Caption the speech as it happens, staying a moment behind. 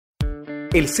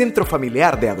El Centro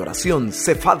Familiar de Adoración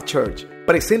Cephal Church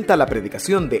presenta la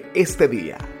predicación de este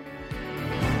día.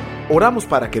 Oramos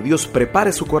para que Dios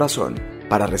prepare su corazón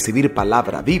para recibir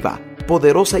palabra viva,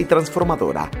 poderosa y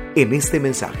transformadora en este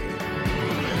mensaje. En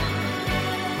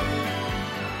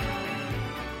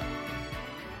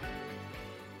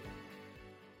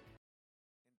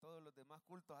todos los demás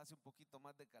cultos hace un poquito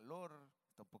más de calor,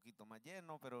 está un poquito más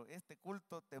lleno, pero este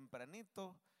culto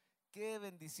tempranito, qué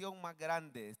bendición más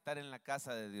grande estar en la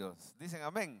casa de Dios. Dicen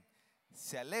amén.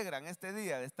 Se alegran este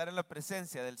día de estar en la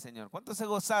presencia del Señor. ¿Cuántos se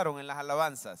gozaron en las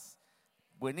alabanzas?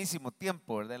 Buenísimo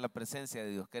tiempo, ¿verdad? En la presencia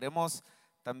de Dios. Queremos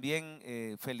también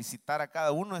felicitar a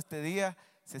cada uno este día.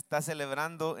 Se está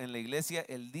celebrando en la iglesia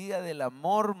el día del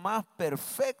amor más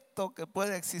perfecto que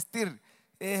puede existir.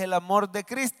 Es el amor de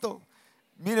Cristo.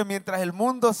 Miren, mientras el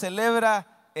mundo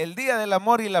celebra el día del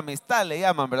amor y la amistad, le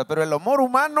llaman, ¿verdad? Pero el amor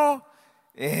humano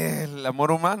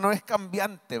es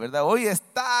cambiante, ¿verdad? Hoy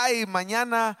está y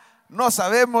mañana no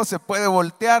sabemos, se puede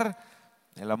voltear.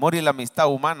 El amor y la amistad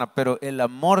humana, pero el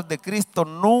amor de Cristo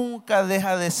nunca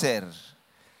deja de ser.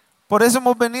 Por eso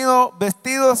hemos venido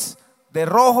vestidos de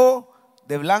rojo,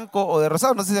 de blanco o de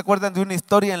rosado. No sé si se acuerdan de una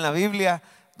historia en la Biblia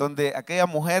donde aquella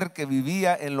mujer que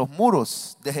vivía en los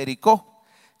muros de Jericó,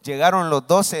 llegaron los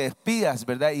 12 espías,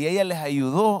 ¿verdad? Y ella les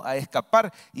ayudó a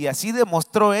escapar y así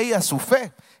demostró ella su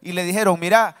fe. Y le dijeron,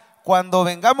 mira, cuando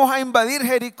vengamos a invadir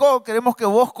Jericó, queremos que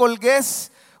vos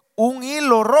colgues un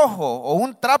hilo rojo o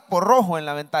un trapo rojo en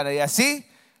la ventana. Y así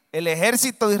el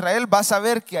ejército de Israel va a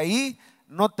saber que ahí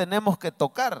no tenemos que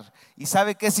tocar. ¿Y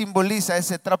sabe qué simboliza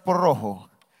ese trapo rojo?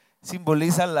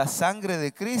 Simboliza la sangre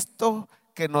de Cristo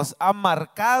que nos ha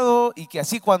marcado y que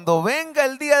así cuando venga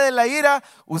el día de la ira,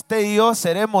 usted y yo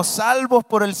seremos salvos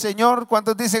por el Señor.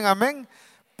 ¿Cuántos dicen amén?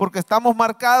 Porque estamos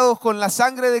marcados con la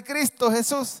sangre de Cristo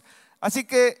Jesús. Así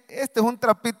que este es un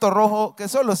trapito rojo que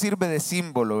solo sirve de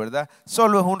símbolo, ¿verdad?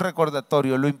 Solo es un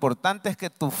recordatorio. Lo importante es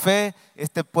que tu fe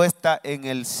esté puesta en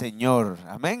el Señor.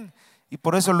 Amén. Y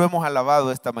por eso lo hemos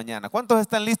alabado esta mañana. ¿Cuántos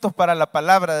están listos para la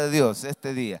palabra de Dios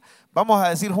este día? Vamos a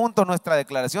decir juntos nuestra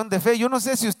declaración de fe. Yo no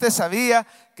sé si usted sabía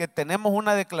que tenemos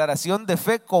una declaración de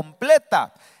fe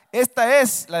completa. Esta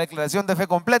es la declaración de fe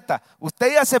completa.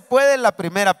 Usted ya se puede en la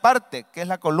primera parte, que es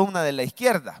la columna de la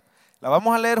izquierda. La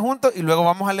vamos a leer juntos y luego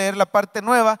vamos a leer la parte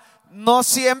nueva. No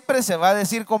siempre se va a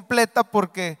decir completa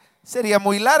porque sería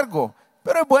muy largo.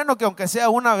 Pero es bueno que aunque sea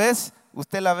una vez,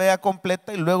 usted la vea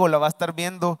completa y luego la va a estar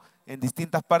viendo en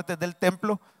distintas partes del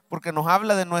templo, porque nos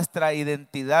habla de nuestra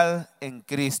identidad en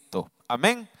Cristo.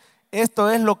 Amén. Esto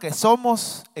es lo que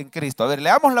somos en Cristo. A ver,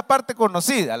 leamos la parte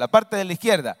conocida, la parte de la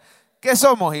izquierda. ¿Qué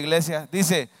somos, iglesia?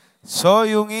 Dice,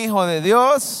 soy un hijo de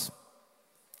Dios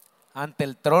ante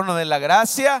el trono de la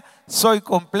gracia. Soy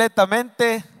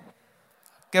completamente,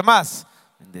 ¿qué más?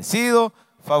 Bendecido,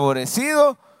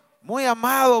 favorecido, muy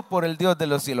amado por el Dios de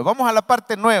los cielos. Vamos a la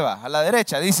parte nueva, a la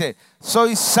derecha. Dice,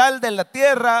 soy sal de la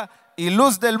tierra y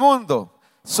luz del mundo.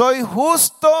 Soy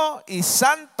justo y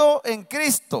santo en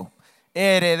Cristo,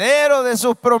 heredero de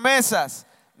sus promesas,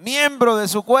 miembro de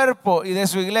su cuerpo y de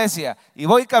su iglesia. Y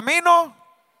voy camino.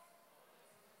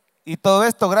 Y todo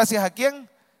esto, ¿gracias a quién?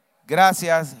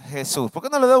 Gracias Jesús. ¿Por qué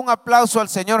no le da un aplauso al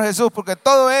Señor Jesús? Porque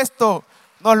todo esto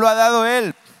nos lo ha dado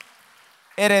Él.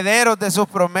 Herederos de sus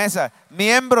promesas,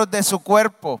 miembros de su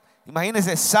cuerpo.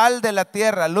 Imagínense, sal de la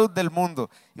tierra, luz del mundo.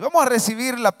 Y vamos a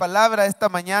recibir la palabra esta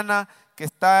mañana que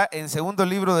está en segundo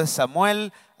libro de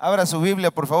Samuel. Abra su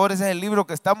Biblia, por favor. Ese es el libro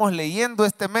que estamos leyendo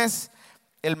este mes.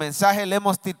 El mensaje le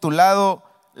hemos titulado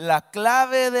La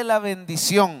clave de la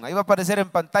bendición. Ahí va a aparecer en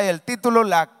pantalla el título,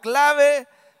 La clave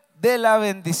de la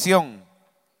bendición.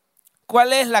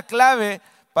 ¿Cuál es la clave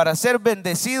para ser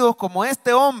bendecidos como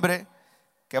este hombre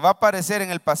que va a aparecer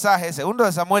en el pasaje, segundo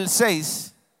de Samuel 6?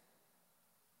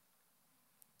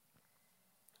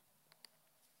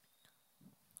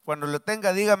 Cuando lo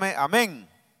tenga, dígame amén.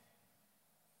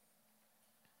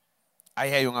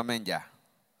 Ahí hay un amén ya.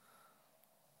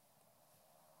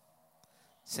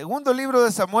 Segundo libro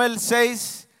de Samuel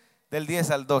 6, del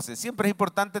 10 al 12. Siempre es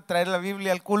importante traer la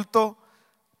Biblia al culto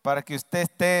para que usted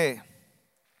esté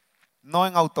no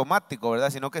en automático, ¿verdad?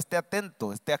 Sino que esté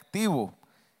atento, esté activo,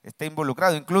 esté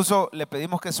involucrado. Incluso le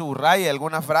pedimos que subraye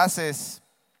algunas frases.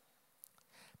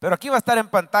 Pero aquí va a estar en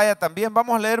pantalla también.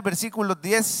 Vamos a leer versículos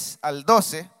 10 al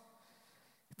 12.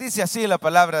 Dice así la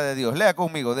palabra de Dios. Lea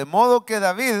conmigo. De modo que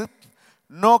David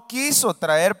no quiso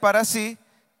traer para sí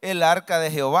el arca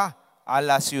de Jehová a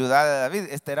la ciudad de David.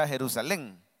 Esta era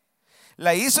Jerusalén.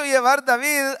 La hizo llevar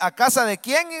David a casa de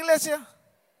 ¿quién, iglesia?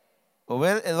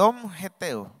 Obed-edom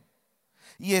Geteo.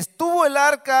 Y estuvo el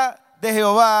arca de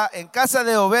Jehová en casa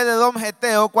de Obed-edom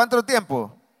Geteo. ¿Cuánto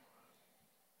tiempo?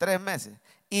 3 meses.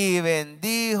 Y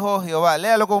bendijo Jehová,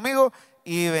 léalo conmigo.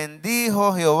 Y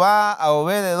bendijo Jehová a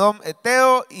Obed-edom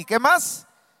Eteo. ¿Y qué más?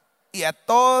 Y a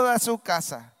toda su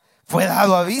casa. Fue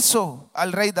dado aviso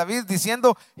al rey David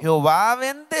diciendo: Jehová ha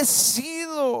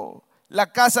bendecido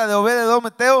la casa de Obed-edom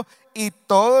Eteo y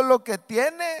todo lo que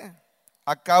tiene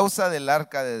a causa del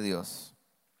arca de Dios.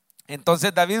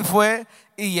 Entonces David fue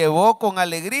y llevó con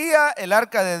alegría el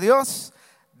arca de Dios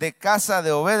de casa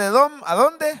de Obed-edom. ¿A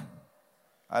dónde?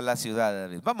 A la ciudad de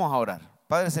David. Vamos a orar.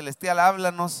 Padre Celestial,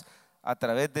 háblanos a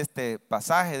través de este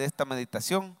pasaje, de esta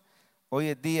meditación. Hoy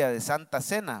es día de Santa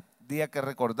Cena, día que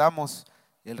recordamos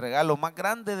el regalo más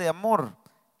grande de amor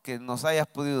que nos hayas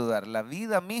podido dar, la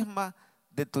vida misma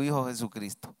de tu Hijo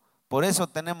Jesucristo. Por eso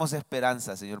tenemos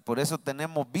esperanza, Señor, por eso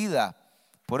tenemos vida,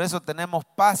 por eso tenemos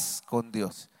paz con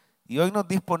Dios. Y hoy nos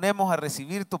disponemos a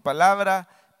recibir tu palabra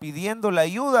pidiendo la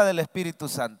ayuda del Espíritu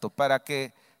Santo para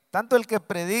que tanto el que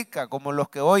predica como los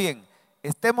que oyen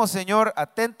estemos, Señor,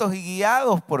 atentos y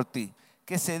guiados por ti.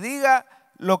 Que se diga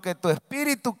lo que tu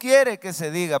Espíritu quiere que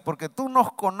se diga, porque tú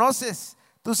nos conoces,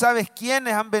 tú sabes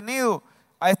quiénes han venido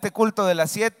a este culto de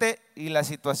las 7 y la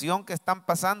situación que están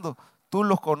pasando. Tú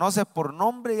los conoces por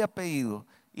nombre y apellido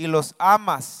y los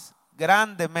amas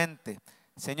grandemente.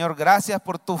 Señor, gracias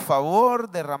por tu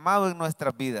favor derramado en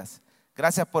nuestras vidas.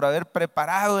 Gracias por haber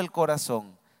preparado el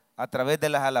corazón a través de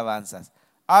las alabanzas.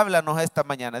 Háblanos esta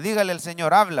mañana. Dígale al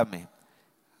Señor: háblame.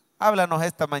 Háblanos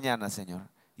esta mañana, Señor.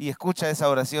 Y escucha esa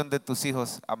oración de tus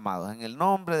hijos amados. En el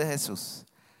nombre de Jesús.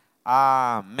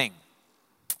 Amén.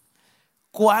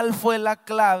 ¿Cuál fue la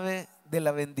clave de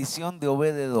la bendición de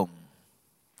Obed-edom?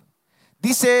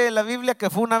 Dice la Biblia que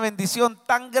fue una bendición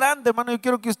tan grande, hermano. Yo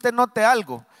quiero que usted note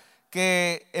algo.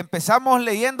 Que empezamos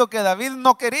leyendo que David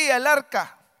no quería el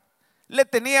arca. Le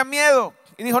tenía miedo.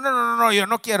 Y dijo: no, yo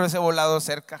no quiero ese volado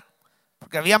cerca.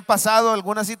 Porque habían pasado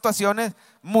algunas situaciones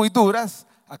muy duras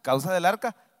a causa del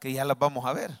arca, que ya las vamos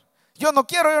a ver. Yo no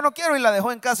quiero, y la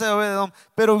dejó en casa de Obed-edom.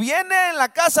 Pero viene en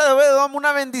la casa de Obed-edom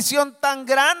una bendición tan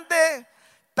grande,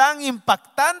 tan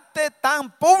impactante,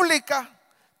 tan pública,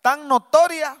 tan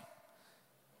notoria,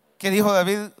 que dijo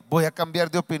David: voy a cambiar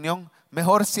de opinión,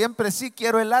 mejor siempre sí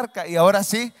quiero el arca. Y ahora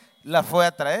sí la fue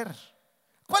a traer.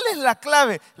 ¿Cuál es la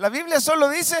clave? La Biblia solo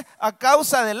dice a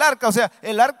causa del arca. O sea,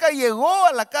 el arca llegó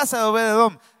a la casa de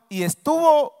Obed-edom y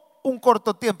estuvo un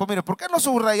corto tiempo. Mire, ¿por qué no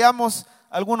subrayamos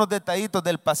algunos detallitos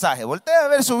del pasaje? Voltea a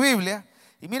ver su Biblia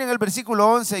y miren el versículo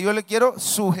 11. Yo le quiero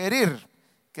sugerir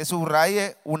que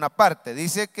subraye una parte.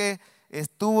 Dice que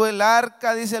estuvo el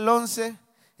arca, dice el 11,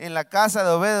 en la casa de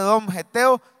Obed-edom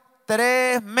Eteo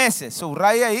 3 meses.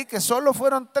 Subraya ahí que solo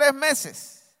fueron 3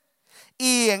 meses.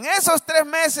 Y en esos 3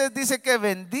 meses dice que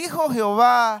bendijo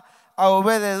Jehová a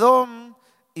Obed-edom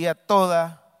y a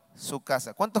toda su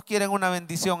casa. ¿Cuántos quieren una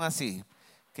bendición así?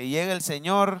 Que llegue el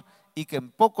Señor y que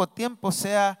en poco tiempo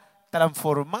sea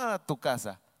transformada tu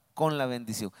casa con la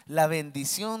bendición. La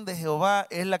bendición de Jehová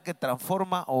es la que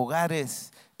transforma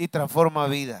hogares y transforma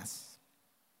vidas.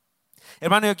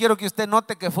 Hermano, yo quiero que usted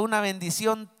note que fue una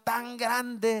bendición tan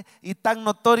grande y tan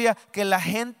notoria que la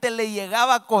gente le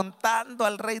llegaba contando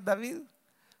al rey David.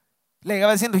 Le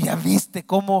llegaba diciendo: ya viste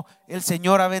cómo el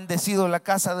Señor ha bendecido la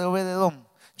casa de Obed-edom.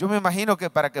 Yo me imagino que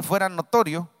para que fuera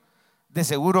notorio, de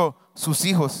seguro sus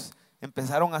hijos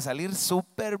empezaron a salir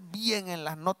súper bien en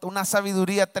las notas, una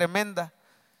sabiduría tremenda.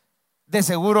 De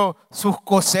seguro sus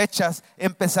cosechas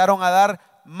empezaron a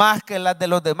dar más que las de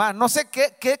los demás. No sé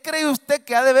qué cree usted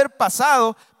que ha de haber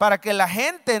pasado para que la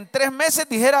gente en 3 meses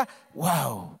dijera: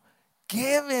 wow,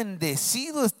 qué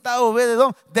bendecido está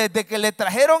Obed-edom. Desde que le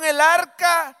trajeron el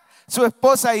arca, su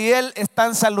esposa y él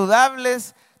están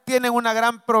saludables, tienen una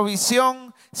gran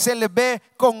provisión, se les ve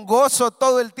con gozo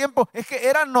todo el tiempo. Es que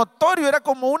era notorio, era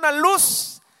como una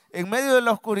luz en medio de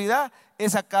la oscuridad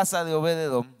esa casa de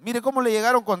Obed-edom. Mire cómo le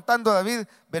llegaron contando a David,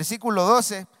 versículo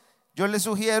 12. Yo le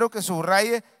sugiero que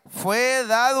subraye: fue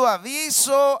dado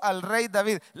aviso al rey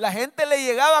David. La gente le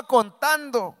llegaba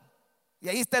contando, y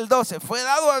ahí está el 12, fue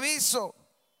dado aviso,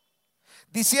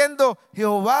 diciendo: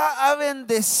 Jehová ha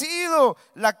bendecido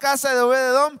la casa de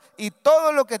Obed-edom y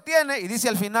todo lo que tiene. Y dice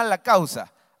al final la causa: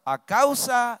 a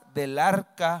causa del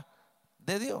arca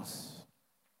de Dios.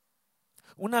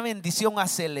 Una bendición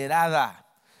acelerada,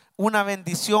 una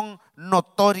bendición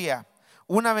notoria,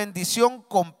 una bendición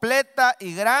completa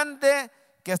y grande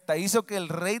que hasta hizo que el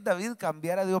rey David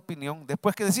cambiara de opinión.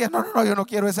 Después que decía: no, yo no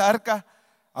quiero esa arca,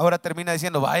 ahora termina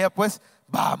diciendo: vaya pues,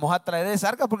 vamos a traer esa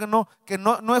arca, porque no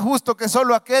es justo que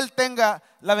solo aquel tenga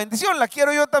la bendición, la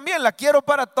quiero yo también, la quiero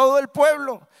para todo el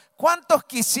pueblo. ¿Cuántos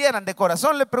quisieran, de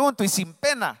corazón le pregunto y sin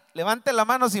pena, levante la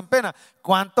mano sin pena,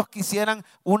 cuántos quisieran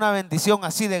una bendición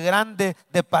así de grande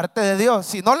de parte de Dios?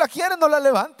 Si no la quieren, no la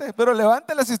levante, pero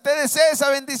levántela si usted desea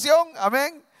esa bendición,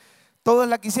 amén. Todos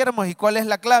la quisiéramos. ¿Y cuál es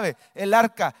la clave? El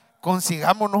arca.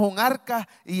 Consigámonos un arca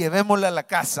y llevémosla a la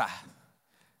casa.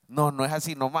 No, no es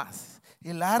así nomás.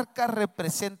 El arca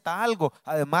representa algo.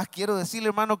 Además, quiero decirle,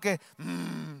 hermano, que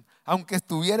aunque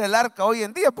estuviera el arca hoy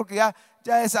en día, porque ya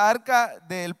esa arca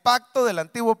del pacto, del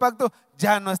antiguo pacto,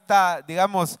 ya no está,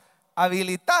 digamos,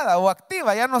 habilitada o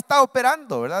activa, ya no está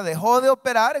operando, ¿verdad? Dejó de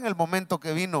operar en el momento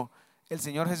que vino el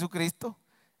Señor Jesucristo.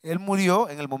 Él murió,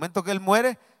 en el momento que Él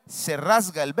muere, se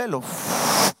rasga el velo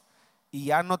y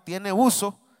ya no tiene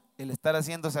uso el estar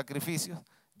haciendo sacrificios.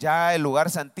 Ya el lugar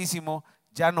santísimo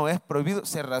ya no es prohibido,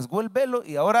 se rasgó el velo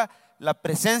y ahora la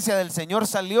presencia del Señor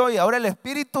salió y ahora el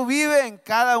Espíritu vive en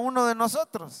cada uno de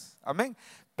nosotros, amén.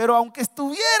 Pero aunque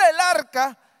estuviera el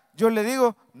arca, yo le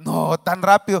digo, no, tan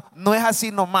rápido, no es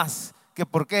así nomás, que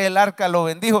porque el arca lo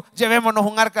bendijo, llevémonos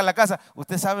un arca a la casa.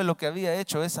 Usted sabe lo que había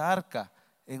hecho esa arca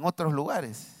en otros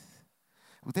lugares.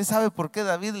 Usted sabe por qué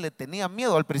David le tenía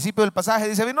miedo. Al principio del pasaje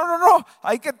dice, no,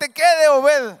 hay que te quede,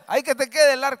 Obed, hay que te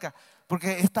quede el arca.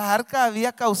 Porque esta arca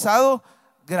había causado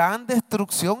gran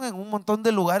destrucción en un montón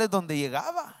de lugares donde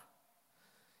llegaba.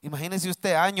 Imagínese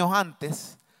usted, años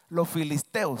antes, los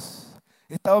filisteos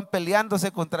estaban peleándose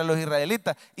contra los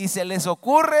israelitas y se les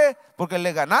ocurre, porque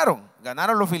le ganaron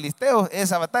los filisteos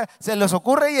esa batalla, se les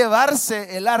ocurre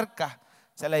llevarse el arca.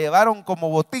 Se la llevaron como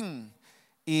botín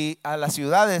y a las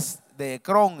ciudades de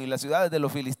Ecrón y las ciudades de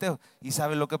los filisteos. ¿Y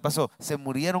saben lo que pasó? Se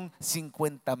murieron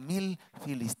 50,000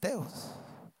 filisteos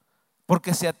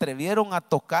porque se atrevieron a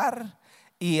tocar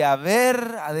y a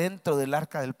ver adentro del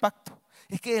arca del pacto.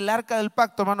 Es que el arca del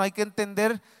pacto, hermano, hay que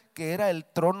entender que era el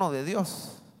trono de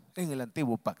Dios en el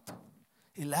antiguo pacto.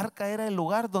 El arca era el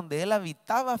lugar donde Él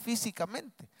habitaba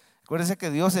físicamente. Acuérdense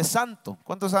que Dios es santo.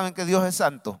 ¿Cuántos saben que Dios es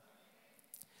santo?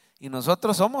 Y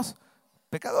nosotros somos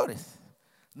pecadores.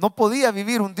 No podía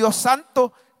vivir un Dios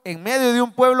santo en medio de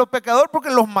un pueblo pecador porque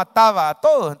los mataba a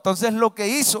todos. Entonces lo que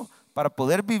hizo para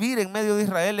poder vivir en medio de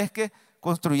Israel es que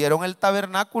construyeron el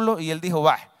tabernáculo y Él dijo,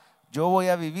 yo voy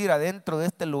a vivir adentro de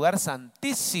este lugar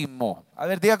santísimo. A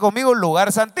ver, diga conmigo,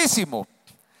 lugar santísimo.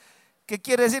 ¿Qué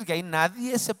quiere decir? Que ahí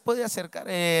nadie se puede acercar.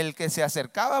 El que se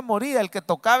acercaba moría, el que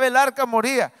tocaba el arca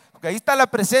moría. Porque ahí está la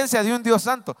presencia de un Dios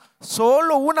santo.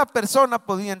 Solo una persona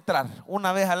podía entrar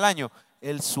una vez al año,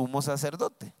 el sumo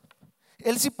sacerdote.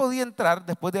 Él sí podía entrar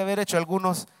después de haber hecho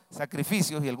algunos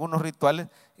sacrificios y algunos rituales.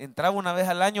 Entraba una vez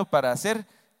al año para hacer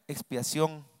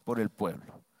expiación por el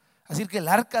pueblo. Así que el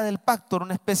arca del pacto era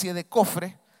una especie de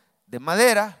cofre de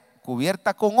madera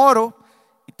cubierta con oro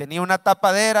y tenía una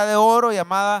tapadera de oro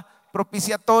llamada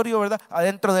propiciatorio, ¿verdad?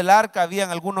 Adentro del arca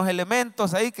habían algunos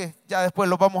elementos ahí que ya después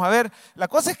los vamos a ver. La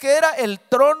cosa es que era el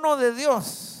trono de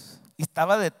Dios y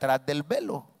estaba detrás del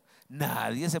velo.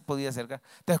 Nadie se podía acercar.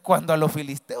 Entonces, cuando a los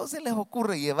filisteos se les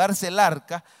ocurre llevarse el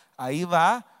arca, ahí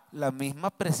va la misma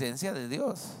presencia de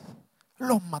Dios.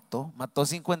 Los mató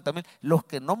 50,000. Los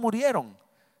que no murieron,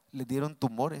 les dieron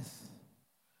tumores.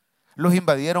 Los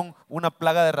invadieron una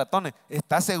plaga de ratones.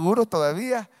 ¿Está seguro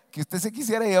todavía que usted se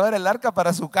quisiera llevar el arca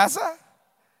para su casa?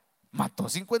 Mató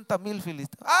 50,000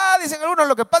 filisteos. Dicen algunos,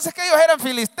 lo que pasa es que ellos eran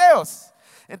filisteos.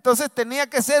 Entonces tenía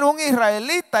que ser un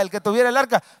israelita el que tuviera el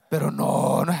arca. Pero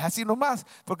no es así nomás.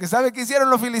 Porque ¿sabe qué hicieron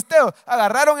los filisteos?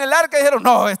 Agarraron el arca y dijeron,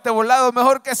 no, este volado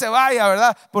mejor que se vaya,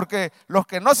 ¿verdad? Porque los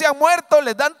que no se han muerto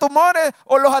les dan tumores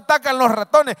o los atacan los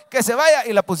ratones. Que se vaya.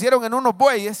 Y la pusieron en unos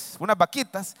bueyes, unas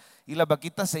vaquitas. Y las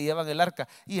vaquitas se llevan el arca.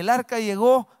 Y el arca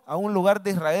llegó a un lugar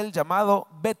de Israel llamado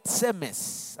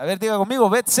Bet-Semes. A ver, diga conmigo,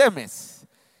 Bet-Semes.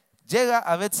 Llega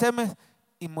a Bet-Semes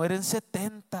y mueren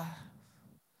 70.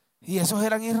 Y esos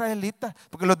eran israelitas,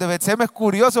 porque los de Bet-Semes,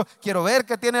 curiosos, quiero ver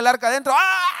qué tiene el arca adentro.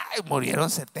 ¡Ay! Murieron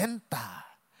 70.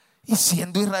 Y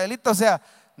siendo israelita, o sea,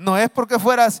 no es porque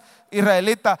fueras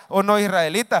israelita o no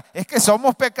israelita, es que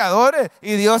somos pecadores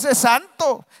y Dios es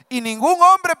santo. Y ningún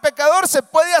hombre pecador se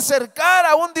puede acercar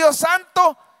a un Dios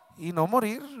santo y no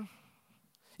morir.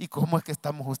 ¿Y cómo es que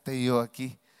estamos usted y yo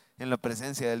aquí en la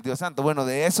presencia del Dios santo? Bueno,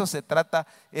 de eso se trata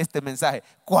este mensaje.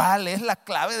 ¿Cuál es la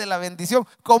clave de la bendición?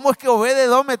 ¿Cómo es que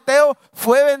Obed-Edom Eteo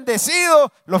fue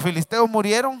bendecido? Los filisteos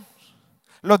murieron,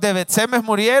 los de Bet-Semes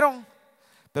murieron,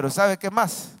 pero ¿sabe qué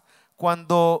más?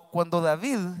 Cuando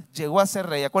David llegó a ser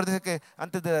rey, acuérdese que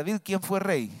antes de David, ¿quién fue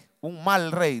rey? Un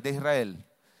mal rey de Israel,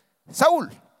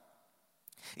 Saúl.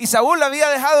 Y Saúl había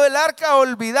dejado el arca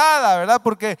olvidada, ¿verdad?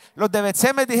 Porque los de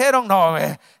Bet-Semes dijeron, no,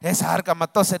 esa arca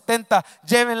mató 70,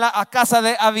 llévenla a casa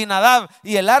de Abinadab.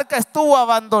 Y el arca estuvo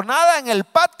abandonada en el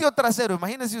patio trasero.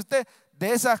 Imagínese usted,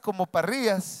 de esas como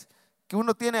parrillas que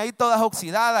uno tiene ahí todas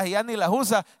oxidadas y ya ni las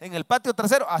usa en el patio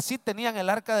trasero. Así tenían el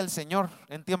arca del Señor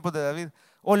en tiempos de David,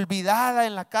 olvidada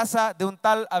en la casa de un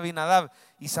tal Abinadab.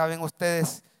 Y saben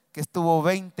ustedes que estuvo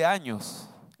 20 años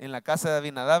en la casa de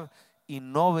Abinadab y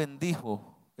no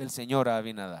bendijo el Señor a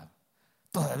Abinadab.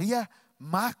 Todavía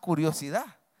más curiosidad.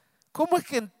 ¿Cómo es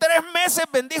que en 3 meses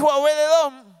bendijo a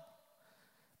Obed-Edom,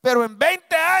 pero en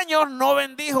 20 años no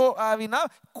bendijo a Abinadab?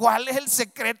 ¿Cuál es el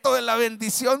secreto de la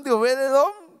bendición de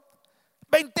Obed-Edom?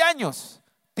 20 años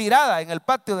tirada en el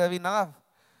patio de Abinadab.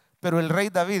 Pero el rey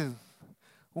David,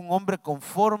 un hombre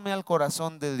conforme al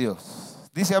corazón de Dios,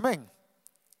 dice amén.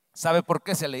 ¿Sabe por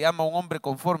qué se le llama un hombre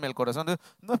conforme al corazón de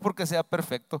Dios? No es porque sea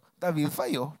perfecto. David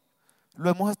falló. Lo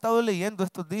hemos estado leyendo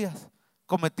estos días.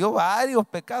 Cometió varios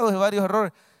pecados y varios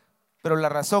errores. Pero la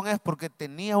razón es porque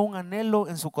tenía un anhelo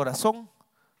en su corazón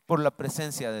por la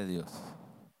presencia de Dios.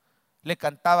 Le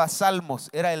cantaba salmos,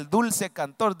 era el dulce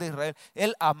cantor de Israel.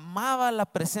 Él amaba la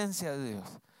presencia de Dios.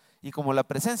 Y como la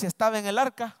presencia estaba en el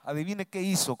arca, adivine qué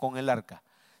hizo con el arca.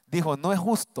 Dijo, no es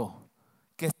justo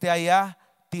que esté allá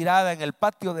tirada en el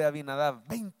patio de Abinadab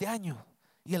 20 años.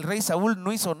 Y el rey Saúl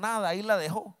no hizo nada, ahí la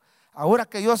dejó. Ahora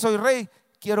que yo soy rey,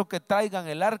 quiero que traigan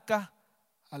el arca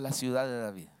a la ciudad de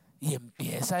David. Y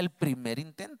empieza el primer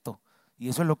intento. Y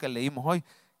eso es lo que leímos hoy.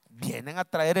 Vienen a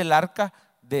traer el arca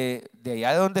de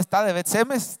allá de donde está, de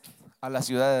Bet-Semes, a la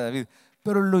ciudad de David.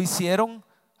 Pero lo hicieron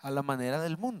a la manera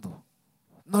del mundo.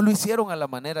 No lo hicieron a la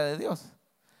manera de Dios.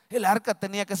 El arca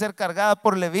tenía que ser cargada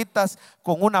por levitas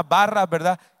con una barra,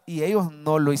 ¿verdad? Y ellos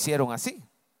no lo hicieron así.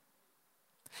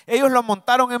 Ellos lo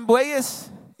montaron en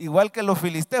bueyes, igual que los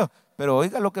filisteos. Pero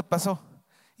oiga lo que pasó.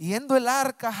 Yendo el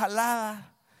arca jalada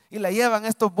y la llevan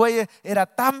estos bueyes, era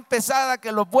tan pesada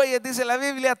que los bueyes, dice la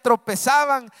Biblia,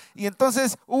 tropezaban. Y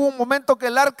entonces hubo un momento que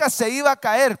el arca se iba a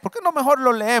caer. ¿Por qué no mejor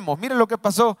lo leemos? Miren lo que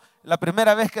pasó la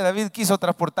primera vez que David quiso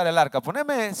transportar el arca.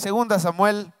 Poneme 2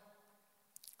 Samuel.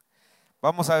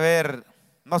 Vamos a ver,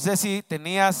 no sé si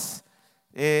tenías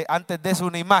antes de eso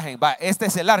una imagen. Este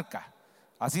es el arca.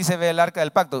 Así se ve el arca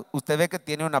del pacto. Usted ve que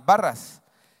tiene unas barras.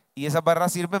 Y esas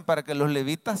barras sirven para que los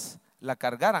levitas la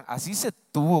cargaran. Así se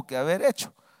tuvo que haber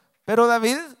hecho. Pero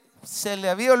David se le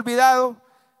había olvidado.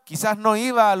 Quizás no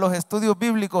iba a los estudios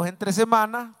bíblicos entre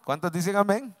semana. ¿Cuántos dicen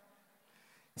amén?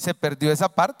 Se perdió esa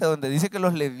parte donde dice que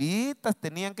los levitas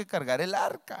tenían que cargar el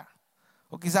arca.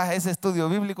 O quizás ese estudio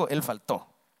bíblico él faltó.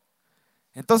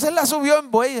 Entonces la subió en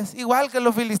bueyes, igual que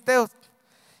los filisteos.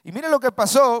 Y mire lo que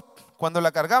pasó cuando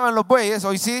la cargaban los bueyes.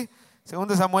 Hoy sí,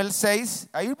 2 Samuel 6.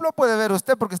 Ahí lo puede ver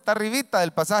usted porque está arribita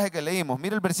del pasaje que leímos.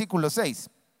 Mire el versículo 6.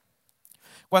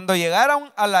 Cuando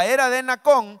llegaron a la era de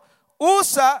Nacón,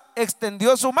 Usa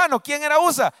extendió su mano. ¿Quién era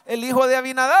Usa? El hijo de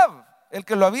Abinadab, el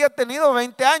que lo había tenido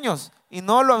 20 años y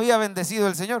no lo había bendecido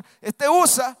el Señor. Este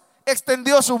Usa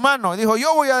extendió su mano y dijo,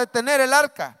 yo voy a detener el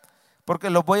arca, porque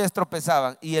los bueyes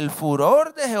tropezaban. Y el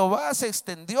furor de Jehová se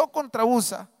extendió contra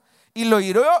Usa y lo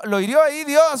hirió ahí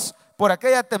Dios por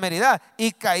aquella temeridad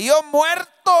y cayó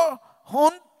muerto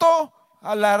junto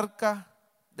al arca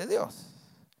de Dios.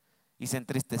 Y se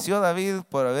entristeció David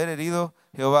por haber herido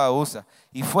Jehová a Usa.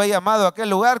 Y fue llamado a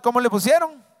aquel lugar, ¿cómo le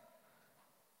pusieron?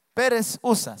 Pérez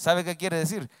Usa. ¿Sabe qué quiere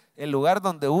decir? El lugar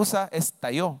donde Usa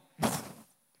estalló.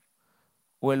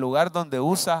 O el lugar donde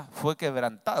Usa fue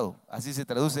quebrantado. Así se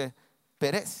traduce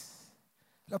Pérez.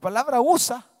 La palabra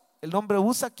Usa, el nombre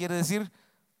Usa quiere decir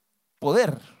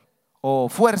poder o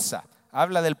fuerza.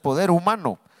 Habla del poder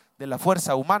humano, de la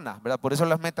fuerza humana, ¿verdad? Por eso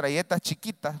las metralletas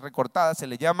chiquitas, recortadas, se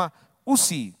le llama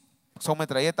Uzi. Son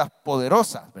metralletas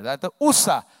poderosas, ¿verdad? Entonces,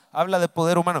 Usa habla de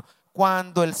poder humano.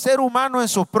 Cuando el ser humano en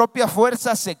sus propias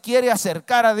fuerzas se quiere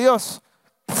acercar a Dios,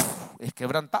 es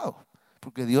quebrantado.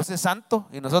 Porque Dios es santo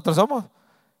y nosotros somos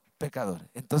pecadores.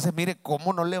 Entonces mire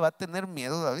cómo no le va a tener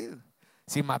miedo David.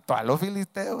 Si mató a los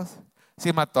filisteos,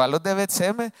 si mató a los de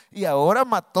Bet-Semes y ahora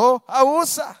mató a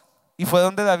Usa. Y fue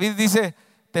donde David dice,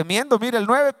 temiendo, mire el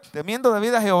 9, temiendo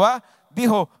David a Jehová,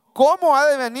 dijo, ¿cómo ha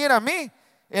de venir a mí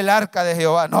el arca de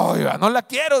Jehová? No, yo no la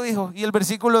quiero, dijo. Y el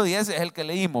versículo 10 es el que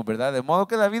leímos, ¿verdad? De modo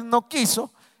que David no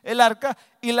quiso el arca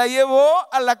y la llevó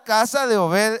a la casa de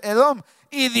Obed-Edom.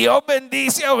 Y Dios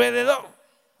bendice a Obed-Edom.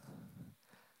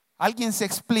 ¿Alguien se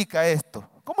explica esto?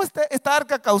 ¿Cómo esta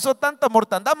arca causó tanta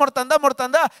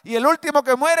mortandad? Y el último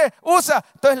que muere, Usa.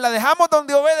 Entonces la dejamos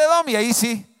donde Obed-Edom y ahí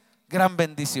sí, gran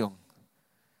bendición.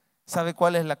 ¿Sabe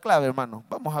cuál es la clave, hermano?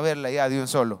 Vamos a verla ya de un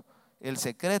solo. El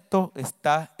secreto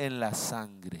está en la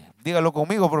sangre. Dígalo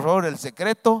conmigo, por favor. El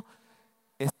secreto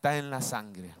está en la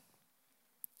sangre.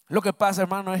 Lo que pasa,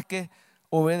 hermano, es que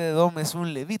Obed-Edom es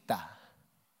un levita.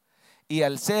 Y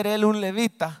al ser él un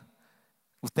levita,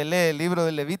 usted lee el libro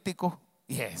de Levítico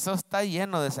Y eso está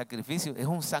lleno de sacrificios, es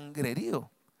un sangrerío,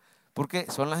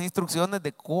 porque son las instrucciones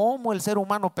de cómo el ser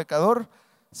humano pecador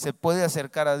se puede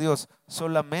acercar a Dios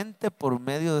solamente por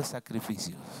medio de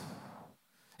sacrificios.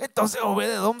 Entonces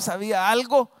Obed-Edom sabía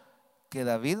algo que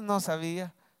David no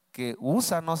sabía, que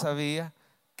Usa no sabía,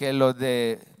 que los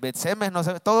de Bet-Semes no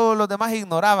sabían, todos los demás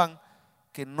ignoraban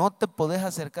que no te podés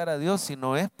acercar a Dios si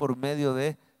no es por medio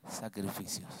de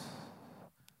sacrificios.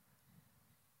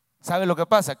 ¿Sabe lo que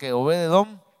pasa? Que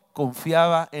Obed-Edom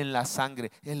confiaba en la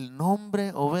sangre. El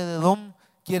nombre Obed-Edom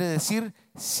quiere decir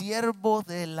siervo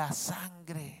de la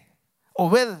sangre.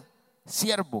 Obed,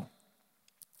 siervo.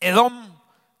 Edom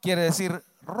quiere decir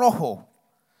rojo.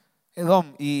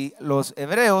 Edom, y los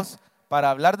hebreos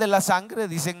para hablar de la sangre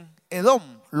dicen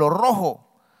Edom, lo rojo.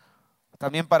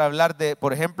 También para hablar de,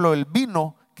 por ejemplo, el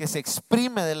vino que se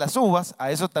exprime de las uvas, a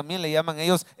eso también le llaman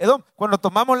ellos Edom. Cuando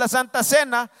tomamos la Santa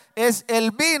Cena, es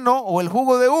el vino o el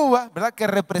jugo de uva, ¿verdad? Que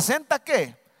representa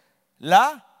 ¿qué?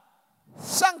 La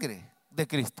sangre de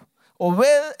Cristo.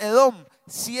 Obed-Edom,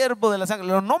 siervo de la sangre.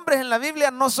 Los nombres en la Biblia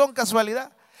no son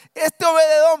casualidad. Este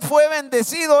Obed-Edom fue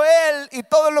bendecido él y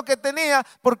todo lo que tenía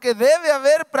porque debe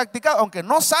haber practicado, aunque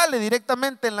no sale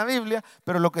directamente en la Biblia,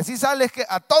 pero lo que sí sale es que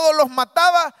a todos los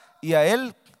mataba y a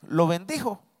él lo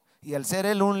bendijo. Y al ser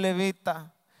él un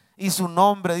levita y su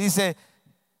nombre dice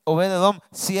Obed-Edom,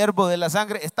 siervo de la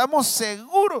sangre, estamos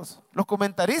seguros, los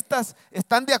comentaristas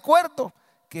están de acuerdo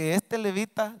que este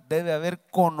levita debe haber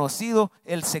conocido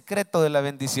el secreto de la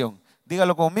bendición.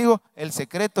 Dígalo conmigo, el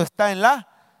secreto está en la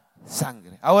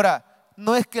sangre. Ahora,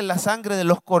 no es que la sangre de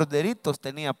los corderitos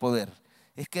tenía poder,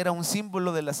 es que era un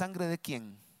símbolo de la sangre de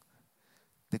 ¿quién?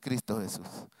 De Cristo Jesús.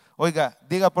 Oiga,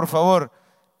 diga por favor,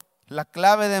 la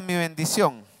clave de mi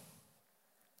bendición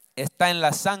está en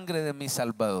la sangre de mi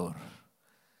Salvador.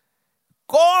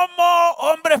 ¿Cómo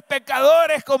hombres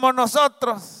pecadores como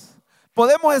nosotros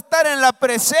podemos estar en la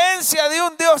presencia de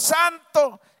un Dios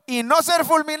santo y no ser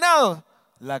fulminados?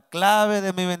 La clave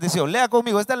de mi bendición, lea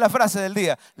conmigo, esta es la frase del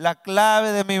día. La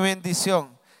clave de mi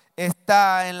bendición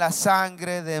está en la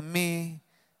sangre de mi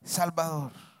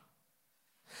Salvador.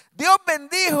 Dios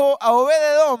bendijo a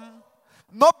Obed-Edom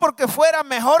no porque fuera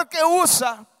mejor que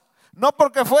Usa, no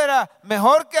porque fuera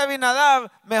mejor que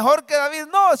Abinadab, mejor que David,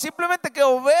 no, simplemente que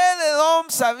Obed-Edom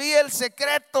sabía el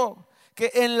secreto,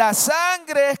 que en la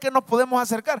sangre es que nos podemos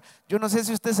acercar. Yo no sé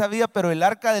si usted sabía, pero el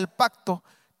arca del pacto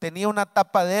tenía una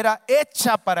tapadera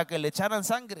hecha para que le echaran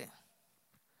sangre.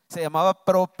 Se llamaba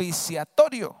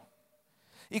propiciatorio.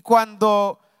 Y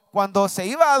cuando se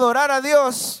iba a adorar a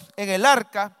Dios en el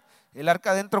arca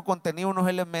dentro contenía unos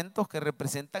elementos que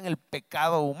representan el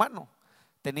pecado humano.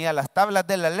 Tenía las tablas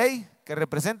de la ley, que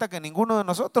representa que ninguno de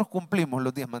nosotros cumplimos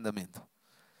los 10 mandamientos.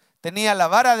 Tenía la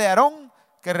vara de Aarón,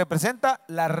 que representa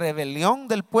la rebelión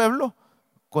del pueblo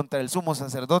contra el sumo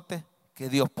sacerdote que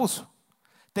Dios puso.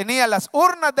 Tenía las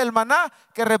urnas del maná,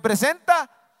 que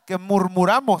representa que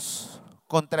murmuramos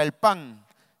contra el pan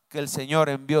que el Señor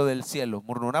envió del cielo.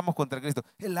 Murmuramos contra Cristo.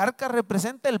 El arca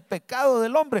representa el pecado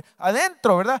del hombre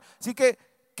adentro, ¿verdad? Así que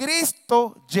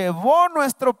Cristo llevó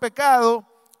nuestro pecado.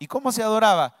 ¿Y cómo se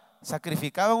adoraba?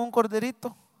 Sacrificaban un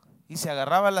corderito y se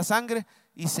agarraba la sangre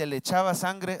y se le echaba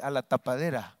sangre a la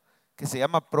tapadera, que se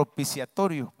llama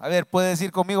propiciatorio. A ver, puede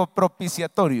decir conmigo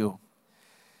propiciatorio.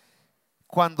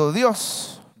 Cuando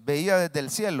Dios veía desde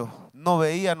el cielo, no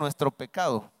veía nuestro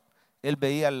pecado. Él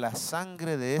veía la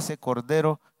sangre de ese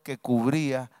cordero que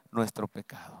cubría nuestro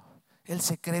pecado. El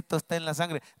secreto está en la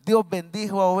sangre. Dios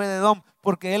bendijo a Obed-Edom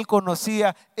porque él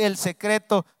conocía el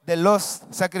secreto de los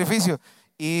sacrificios.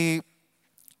 Y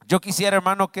yo quisiera,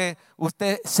 hermano, que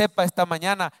usted sepa esta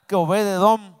mañana que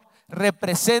Obed-Edom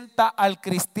representa al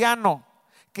cristiano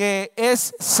que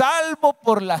es salvo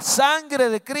por la sangre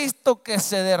de Cristo que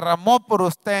se derramó por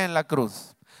usted en la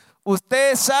cruz.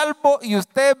 Usted es salvo y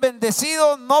usted es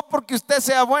bendecido no porque usted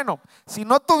sea bueno. Si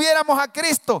no tuviéramos a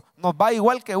Cristo, nos va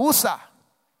igual que Usa.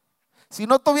 Si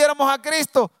no tuviéramos a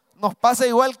Cristo, nos pasa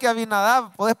igual que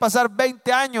Abinadab. Podés pasar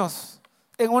 20 años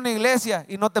en una iglesia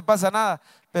y no te pasa nada.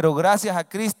 Pero gracias a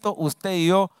Cristo, usted y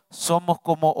yo somos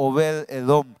como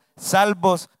Obed-Edom,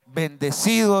 salvos,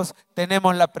 bendecidos,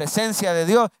 tenemos la presencia de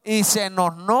Dios y se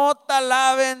nos nota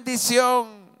la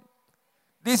bendición.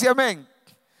 Dice amén.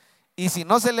 Y si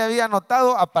no se le había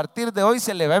notado, a partir de hoy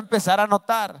se le va a empezar a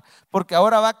notar, porque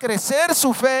ahora va a crecer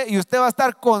su fe y usted va a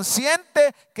estar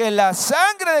consciente que la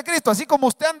sangre de Cristo, así como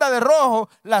usted anda de rojo,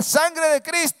 la sangre de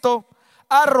Cristo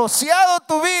ha rociado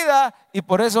tu vida y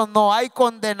por eso no hay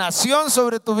condenación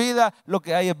sobre tu vida, lo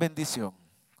que hay es bendición.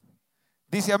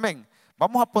 Dice amén.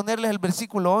 Vamos a ponerles el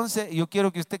versículo 11 y yo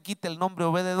quiero que usted quite el nombre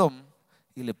Obed-Edom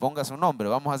y le ponga su nombre.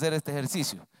 Vamos a hacer este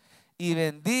ejercicio. y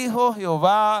bendijo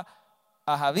Jehová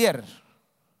a Javier.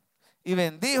 Y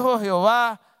bendijo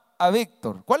Jehová a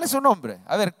Víctor. ¿Cuál es su nombre?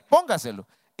 A ver, póngaselo.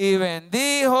 Y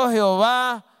bendijo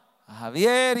Jehová a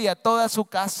Javier y a toda su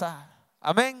casa.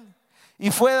 Amén.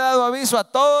 Y fue dado aviso a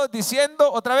todos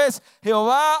diciendo otra vez: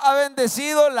 Jehová ha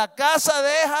bendecido la casa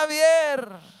de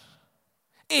Javier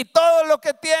y todo lo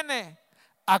que tiene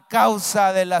a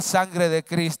causa de la sangre de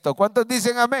Cristo. ¿Cuántos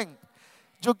dicen amén?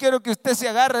 Yo quiero que usted se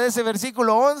agarre de ese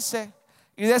versículo 11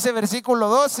 y de ese versículo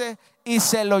 12 y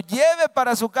se lo lleve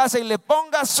para su casa y le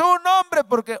ponga su nombre,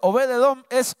 porque Obed-Edom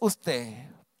es usted.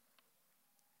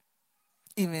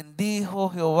 Y bendijo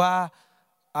Jehová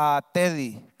a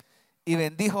Teddy, y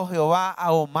bendijo Jehová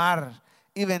a Omar,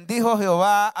 y bendijo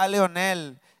Jehová a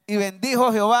Leonel, y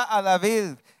bendijo Jehová a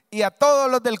David, y a todos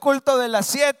los del culto de las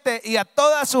 7, y a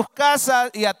todas sus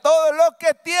casas, y a todos los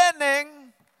que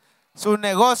tienen sus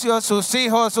negocios, sus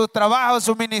hijos, sus trabajos,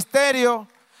 su ministerio,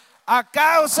 a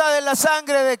causa de la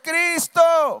sangre de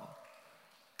Cristo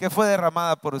que fue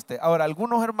derramada por usted. Ahora,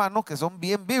 algunos hermanos que son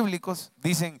bien bíblicos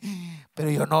dicen: pero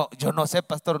yo no sé,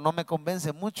 pastor, no me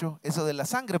convence mucho eso de la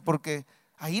sangre, porque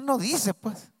ahí no dice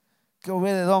pues que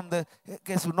Obed-Edom,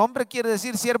 que su nombre quiere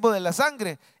decir siervo de la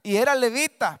sangre, y era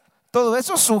levita. Todo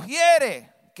eso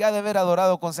sugiere que ha de haber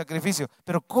adorado con sacrificio.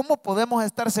 Pero ¿cómo podemos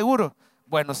estar seguros?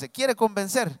 Bueno, se quiere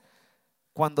convencer.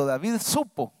 Cuando David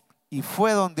supo y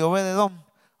fue donde Obed-Edom,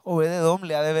 Obed-Edom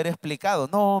le ha de haber explicado: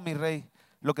 no, mi rey,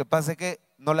 lo que pasa es que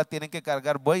no la tienen que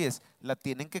cargar bueyes, la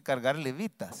tienen que cargar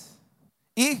levitas.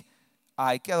 Y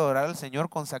hay que adorar al Señor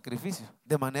con sacrificio.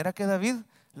 De manera que David,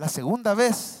 la segunda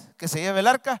vez que se lleva el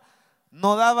arca,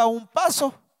 no daba un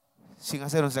paso sin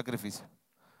hacer un sacrificio.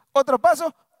 Otro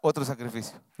paso, otro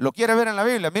sacrificio. ¿Lo quiere ver en la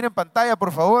Biblia? Miren en pantalla,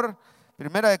 por favor.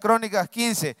 Primera de Crónicas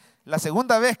 15. La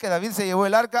segunda vez que David se llevó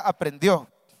el arca, aprendió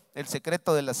el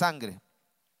secreto de la sangre.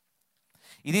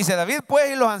 Y dice: David pues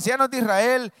y los ancianos de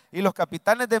Israel y los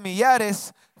capitanes de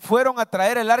millares fueron a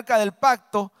traer el arca del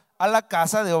pacto a la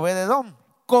casa de Obed-Edom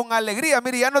con alegría.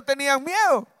 Mire, ya no tenían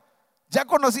miedo, ya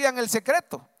conocían el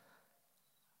secreto.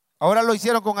 Ahora lo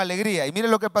hicieron con alegría. Y mire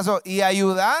lo que pasó. Y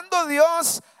ayudando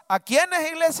Dios, ¿a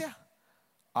quiénes, iglesia?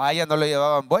 Ya no le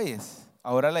llevaban bueyes,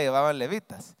 ahora le llevaban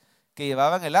levitas, que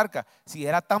llevaban el arca. Si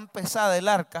era tan pesada el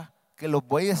arca que los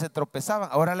bueyes se tropezaban,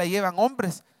 ahora la llevan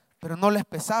hombres, pero no les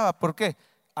pesaba. ¿Por qué?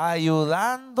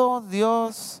 Ayudando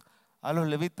Dios a los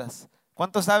levitas.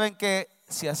 ¿Cuántos saben que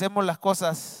si hacemos las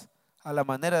cosas a la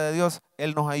manera de Dios,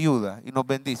 Él nos ayuda y nos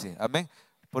bendice? Amén.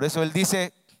 Por eso Él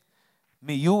dice: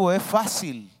 mi yugo es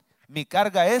fácil, mi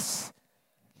carga es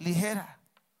ligera.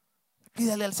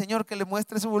 Pídale al Señor que le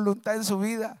muestre su voluntad en su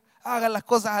vida. Haga las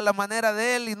cosas a la manera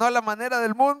de Él y no a la manera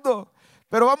del mundo.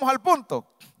 Pero vamos al punto.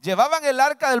 Llevaban el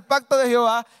arca del pacto de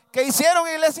Jehová. ¿Qué hicieron,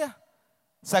 iglesia?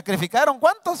 ¿Sacrificaron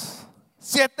cuántos?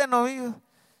 7 novillos.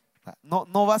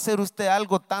 No va a ser usted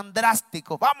algo tan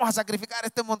drástico: vamos a sacrificar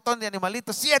este montón de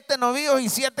animalitos, 7 novillos y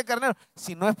 7 carneros.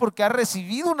 Si no es porque ha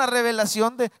recibido una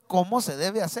revelación de cómo se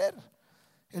debe hacer.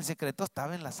 El secreto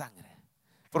estaba en la sangre.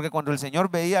 Porque cuando el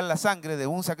Señor veía la sangre de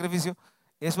un sacrificio,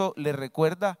 eso le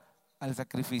recuerda al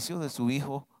sacrificio de su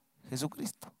Hijo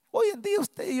Jesucristo. Hoy en día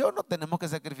usted y yo no tenemos que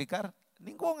sacrificar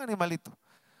ningún animalito.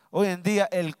 Hoy en día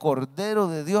el Cordero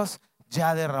de Dios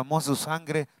ya derramó su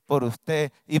sangre por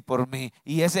usted y por mí.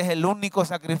 Y ese es el único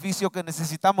sacrificio que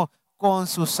necesitamos. Con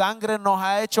su sangre nos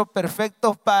ha hecho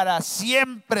perfectos para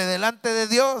siempre delante de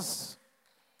Dios.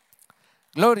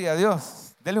 Gloria a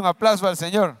Dios. Denle un aplauso al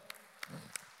Señor.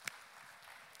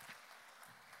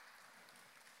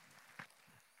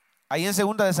 Ahí en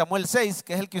 2 de Samuel 6,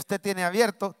 que es el que usted tiene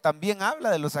abierto, también habla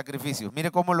de los sacrificios.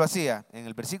 Mire cómo lo hacía en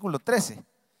el versículo 13.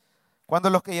 Cuando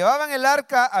los que llevaban el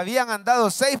arca habían andado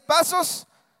 6 pasos,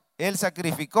 él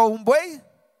sacrificó un buey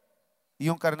y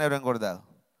un carnero engordado.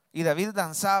 Y David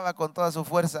danzaba con toda su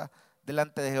fuerza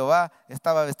delante de Jehová.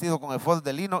 Estaba vestido con efod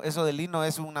de lino. Eso de lino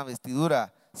es una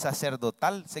vestidura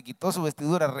sacerdotal. Se quitó su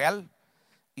vestidura real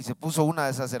y se puso una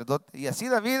de sacerdote. Y así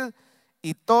David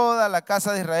y toda la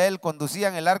casa de Israel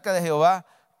conducían el arca de Jehová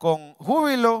con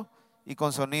júbilo y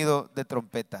con sonido de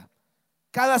trompeta.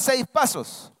 Cada 6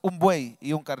 pasos, un buey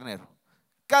y un carnero.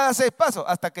 Cada 6 pasos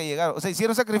hasta que llegaron. O sea,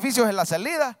 hicieron sacrificios en la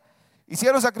salida,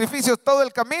 hicieron sacrificios todo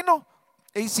el camino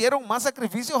e hicieron más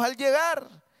sacrificios al llegar.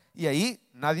 Y ahí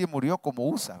nadie murió como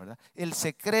Usa, ¿verdad? El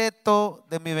secreto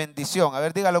de mi bendición. A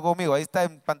ver, dígalo conmigo. Ahí está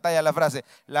en pantalla la frase.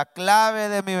 La clave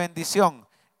de mi bendición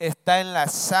está en la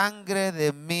sangre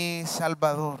de mi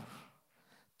Salvador.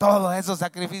 Todos esos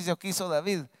sacrificios que hizo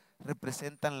David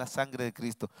representan la sangre de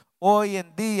Cristo. Hoy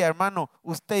en día, hermano,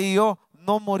 usted y yo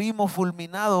no morimos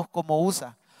fulminados como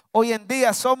Usa. Hoy en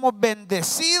día somos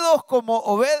bendecidos como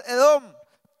Obed-Edom.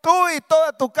 tú y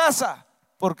toda tu casa,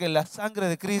 porque la sangre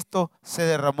de Cristo se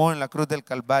derramó en la cruz del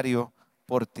Calvario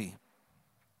por ti.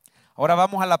 Ahora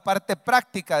vamos a la parte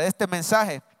práctica de este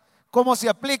mensaje. ¿Cómo se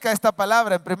aplica esta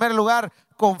palabra? En primer lugar,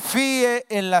 confíe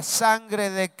en la sangre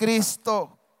de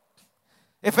Cristo.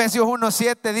 Efesios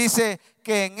 1:7 dice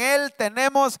que en Él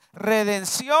tenemos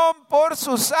redención por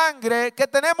su sangre. ¿Qué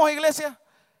tenemos, iglesia?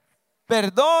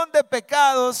 Perdón de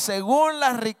pecados según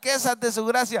las riquezas de su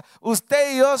gracia.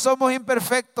 Usted y yo somos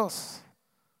imperfectos.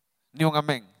 Ni un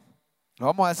amén. Lo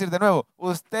vamos a decir de nuevo.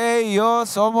 Usted y yo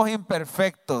somos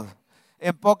imperfectos.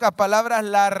 En pocas palabras,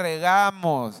 la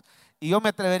regamos. Y yo me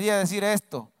atrevería a decir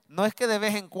esto. No es que de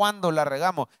vez en cuando la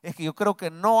regamos. Es que yo creo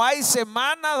que no hay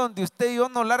semana donde usted y yo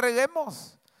no la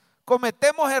reguemos.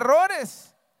 Cometemos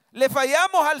errores. Le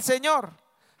fallamos al Señor.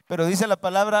 Pero dice la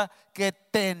palabra que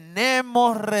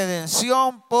tenemos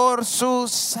redención por su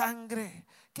sangre.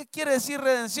 ¿Qué quiere decir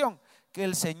redención? Que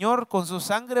el Señor con su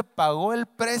sangre pagó el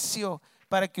precio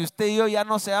para que usted y yo ya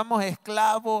no seamos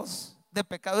esclavos de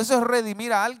pecado. Eso es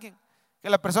redimir a alguien. Que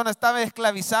la persona estaba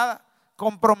esclavizada,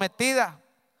 comprometida,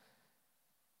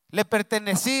 le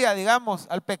pertenecía, digamos,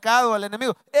 al pecado, al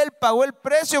enemigo. Él pagó el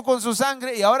precio con su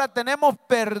sangre y ahora tenemos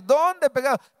perdón de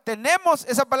pecado. Tenemos,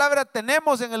 esa palabra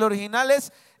tenemos en el original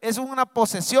es una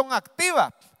posesión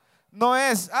activa. No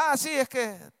es, sí, es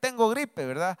que tengo gripe,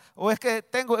 ¿verdad? O es que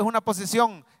es una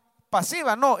posesión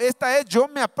pasiva. No, esta es yo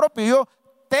me apropio, yo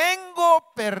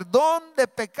tengo perdón de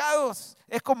pecados.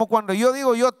 Es como cuando yo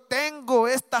digo, yo tengo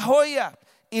esta joya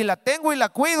y la tengo y la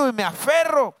cuido y me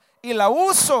aferro y la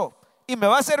uso y me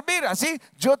va a servir. Así,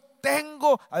 yo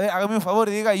tengo, a ver, hágame un favor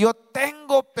y diga, yo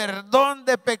tengo perdón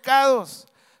de pecados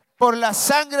por la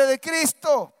sangre de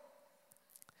Cristo.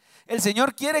 El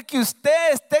Señor quiere que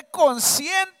usted esté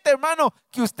consciente, hermano,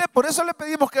 que usted, por eso le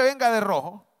pedimos que venga de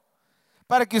rojo.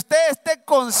 Para que usted esté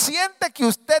consciente que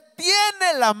usted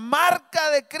tiene la marca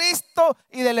de Cristo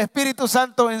y del Espíritu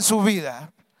Santo en su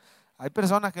vida. Hay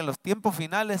personas que en los tiempos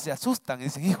finales se asustan y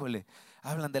dicen, híjole,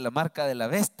 hablan de la marca de la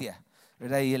bestia,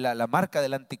 ¿verdad? Y la marca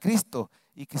del anticristo,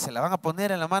 y que se la van a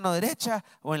poner en la mano derecha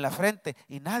o en la frente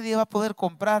y nadie va a poder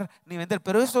comprar ni vender.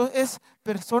 Pero eso es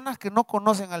personas que no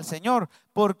conocen al Señor,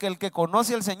 porque el que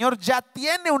conoce al Señor ya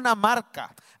tiene una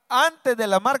marca. Antes de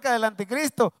la marca del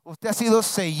anticristo, usted ha sido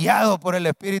sellado por el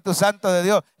Espíritu Santo de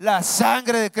Dios. La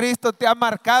sangre de Cristo te ha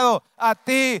marcado a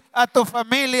ti, a tu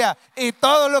familia y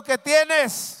todo lo que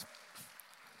tienes.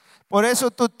 Por eso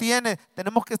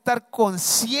tenemos que estar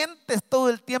conscientes todo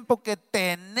el tiempo que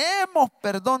tenemos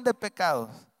perdón de pecados.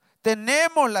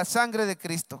 Tenemos la sangre de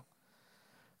Cristo.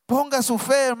 Ponga su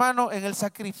fe, hermano, en el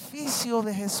sacrificio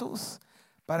de Jesús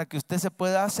para que usted se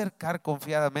pueda acercar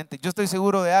confiadamente. Yo estoy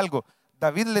seguro de algo.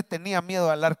 David le tenía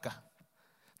miedo al arca.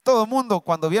 Todo el mundo,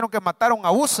 cuando vieron que mataron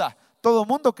a Usa, todo el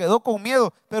mundo quedó con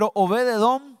miedo, pero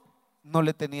Obed-Edom no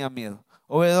le tenía miedo.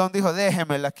 Obed-Edom dijo,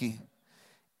 déjemela aquí.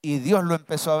 Y Dios lo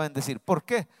empezó a bendecir. ¿Por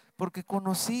qué? Porque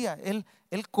conocía, él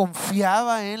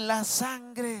confiaba en la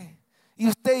sangre. Y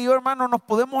usted y yo, hermano, nos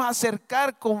podemos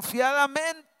acercar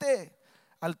confiadamente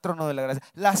al trono de la gracia.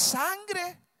 La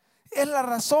sangre es la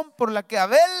razón por la que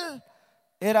Abel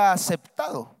era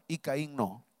aceptado y Caín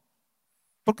no.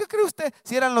 ¿Por qué cree usted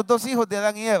si eran los dos hijos de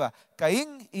Adán y Eva,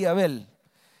 Caín y Abel?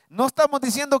 No estamos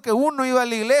diciendo que uno iba a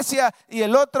la iglesia y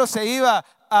el otro se iba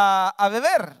a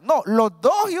beber. No, los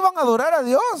dos iban a adorar a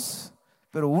Dios,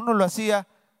 pero uno lo hacía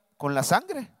con la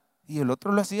sangre y el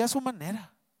otro lo hacía a su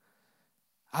manera.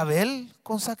 Abel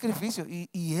con sacrificio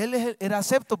y él era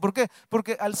acepto. ¿Por qué?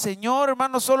 Porque al Señor,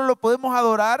 hermano, solo lo podemos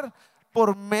adorar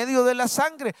por medio de la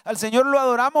sangre. Al Señor lo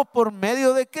adoramos por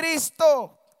medio de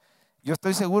Cristo. Yo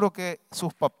estoy seguro que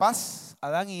sus papás,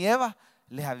 Adán y Eva,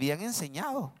 les habían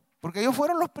enseñado, porque ellos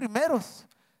fueron los primeros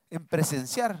en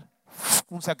presenciar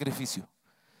un sacrificio.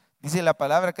 Dice la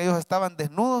palabra que ellos estaban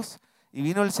desnudos y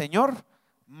vino el Señor,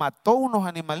 mató unos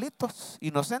animalitos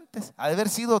inocentes. Ha de haber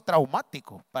sido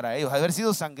traumático para ellos, ha de haber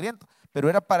sido sangriento, pero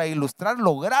era para ilustrar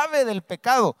lo grave del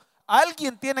pecado.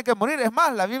 Alguien tiene que morir. Es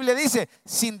más, la Biblia dice,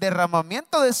 sin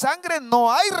derramamiento de sangre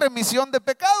no hay remisión de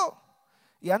pecado.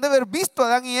 Y han de haber visto a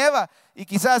Adán y Eva, y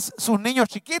quizás sus niños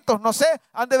chiquitos, no sé,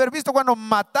 han de haber visto cuando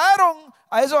mataron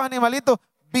a esos animalitos,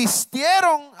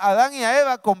 vistieron a Adán y a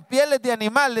Eva con pieles de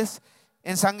animales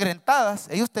ensangrentadas.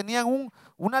 Ellos tenían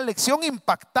una lección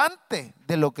impactante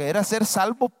de lo que era ser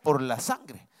salvo por la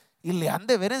sangre. Y le han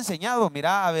de haber enseñado,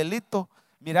 mira Abelito,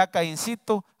 mira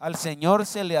Caíncito, al Señor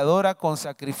se le adora con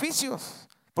sacrificios,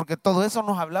 porque todo eso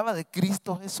nos hablaba de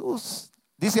Cristo Jesús.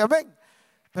 Dice amén.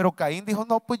 Pero Caín dijo,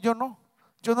 no, pues yo no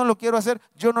lo quiero hacer,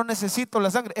 yo no necesito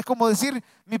la sangre. Es como decir,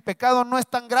 mi pecado no es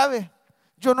tan grave,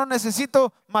 Yo no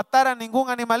necesito matar a ningún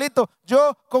animalito.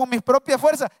 Yo con mis propias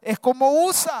fuerzas. Es como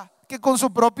Usa, que con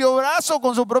su propio brazo,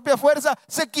 con su propia fuerza,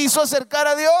 se quiso acercar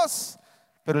a Dios.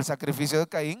 Pero el sacrificio de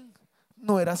Caín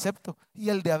no era acepto y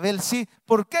el de Abel sí.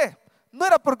 ¿Por qué? No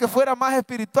era porque fuera más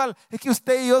espiritual. Es que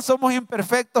usted y yo somos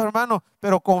imperfectos, hermano,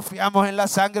 pero confiamos en la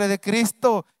sangre de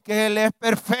Cristo, que Él es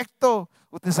perfecto.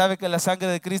 Usted sabe que la sangre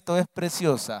de Cristo es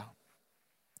preciosa.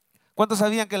 ¿Cuántos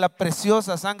sabían que la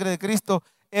preciosa sangre de Cristo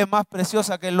es más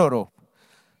preciosa que el oro?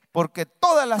 Porque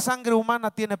toda la sangre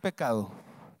humana tiene pecado,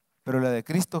 pero la de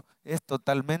Cristo es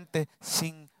totalmente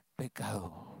sin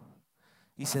pecado.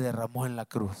 Y se derramó en la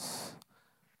cruz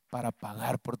para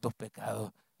pagar por tus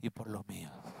pecados y por los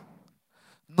míos.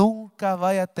 Nunca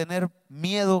vaya a tener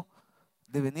miedo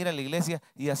de venir a la iglesia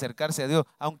y acercarse a Dios,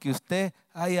 aunque usted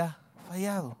haya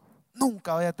fallado.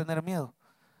 Nunca vaya a tener miedo,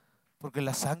 porque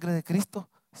la sangre de Cristo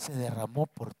se derramó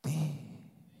por ti.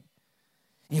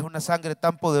 Y es una sangre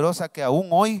tan poderosa que aún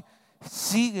hoy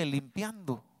sigue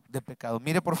limpiando de pecado.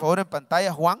 Mire por favor en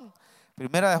pantalla Juan,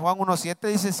 primera de Juan 1:7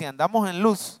 dice: si andamos en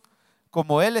luz,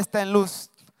 como Él está en luz,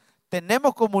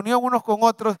 tenemos comunión unos con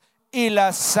otros, y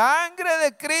la sangre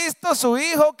de Cristo, su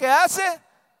Hijo, ¿qué hace?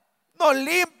 Nos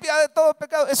limpia de todo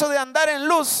pecado. Eso de andar en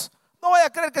luz, no vaya a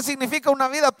creer que significa una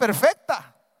vida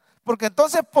perfecta, porque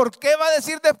entonces, ¿por qué va a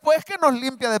decir después que nos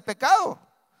limpia de pecado?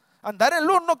 Andar en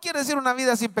luz no quiere decir una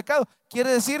vida sin pecado,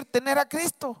 quiere decir tener a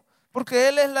Cristo, porque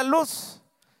Él es la luz.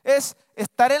 Es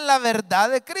estar en la verdad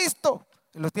de Cristo.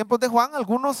 En los tiempos de Juan,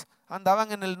 algunos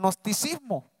andaban en el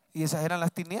gnosticismo, y esas eran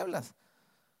las tinieblas,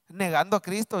 negando a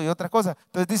Cristo y otras cosas.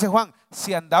 Entonces dice Juan,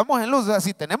 si andamos en luz, o sea,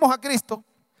 si tenemos a Cristo,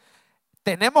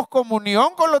 tenemos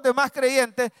comunión con los demás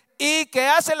creyentes. ¿Y qué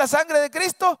hace la sangre de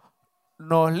Cristo?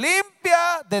 Nos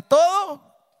limpia de todo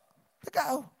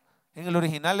pecado. En el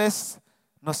original es: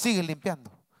 nos sigue limpiando,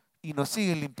 y nos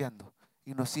sigue limpiando,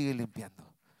 y nos sigue limpiando.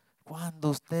 Cuando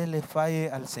usted le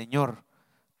falle al Señor,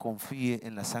 confíe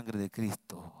en la sangre de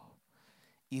Cristo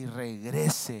y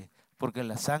regrese, porque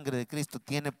la sangre de Cristo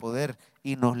tiene poder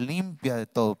y nos limpia de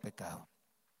todo pecado.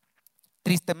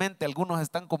 Tristemente, algunos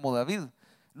están como David,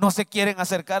 no se quieren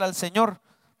acercar al Señor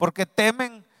porque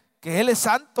temen que Él es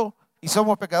santo y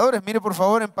somos pecadores. Mire por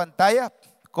favor en pantalla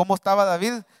cómo estaba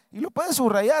David, y lo puede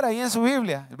subrayar ahí en su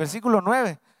Biblia, el versículo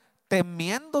 9.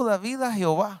 Temiendo David a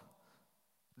Jehová,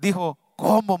 dijo: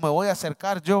 ¿cómo me voy a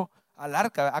acercar yo al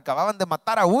arca? Acababan de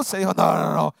matar a Usa. Dijo: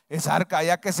 no, esa arca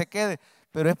allá que se quede.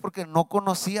 Pero es porque no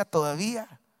conocía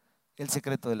todavía el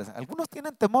secreto de la sangre. Algunos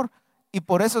tienen temor, y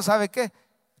por eso, ¿sabe qué?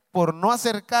 Por no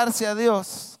acercarse a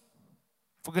Dios,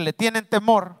 porque le tienen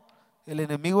temor, el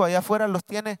enemigo allá afuera los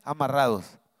tiene amarrados.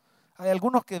 Hay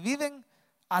algunos que viven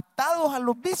atados a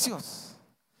los vicios,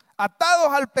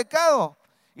 atados al pecado,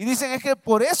 y dicen: es que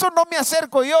por eso no me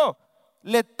acerco yo.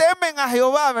 Le temen a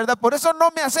Jehová, ¿verdad? Por eso no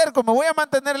me acerco, me voy a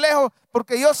mantener lejos,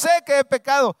 porque yo sé que he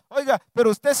pecado. Oiga, pero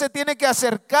usted se tiene que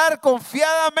acercar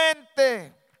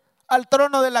confiadamente al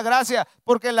trono de la gracia,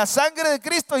 porque la sangre de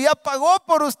Cristo ya pagó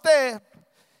por usted,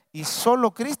 y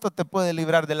solo Cristo te puede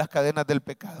librar de las cadenas del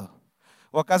pecado.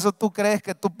 ¿O acaso tú crees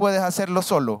que tú puedes hacerlo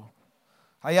solo,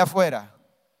 allá afuera?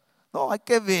 No, hay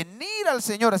que venir al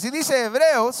Señor. Así dice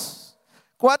Hebreos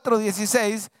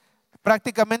 4:16.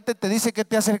 Prácticamente te dice que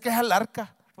te acerques al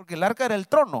arca, porque el arca era el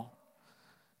trono.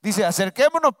 Dice: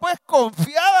 acerquémonos pues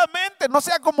confiadamente, no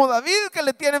sea como David que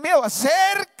le tiene miedo.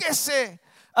 Acérquese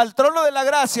al trono de la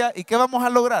gracia. ¿Y qué vamos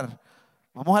a lograr?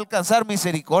 Vamos a alcanzar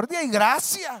misericordia y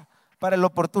gracia para el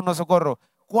oportuno socorro.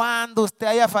 Cuando usted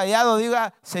haya fallado,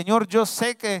 diga: Señor, yo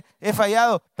sé que he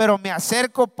fallado, pero me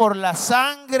acerco por la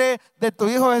sangre de tu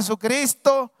Hijo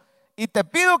Jesucristo y te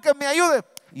pido que me ayude.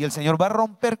 Y el Señor va a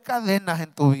romper cadenas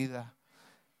en tu vida.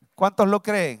 ¿Cuántos lo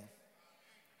creen?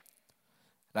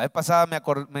 La vez pasada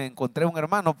me encontré un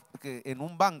hermano que en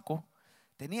un banco,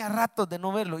 tenía ratos de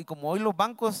no verlo, y como hoy los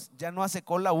bancos ya no hace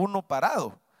cola uno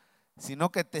parado,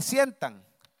 sino que te sientan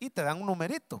y te dan un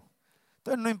numerito.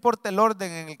 Entonces no importa el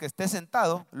orden en el que estés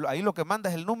sentado, ahí lo que manda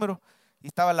es el número, y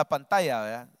estaba la pantalla,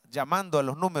 ¿verdad?, llamando a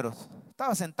los números.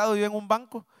 Estaba sentado yo en un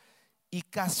banco, y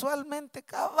casualmente,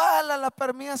 cabal a la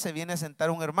par mía, se viene a sentar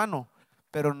un hermano,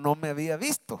 pero no me había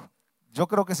visto. Yo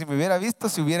creo que si me hubiera visto,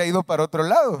 se hubiera ido para otro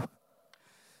lado,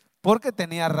 porque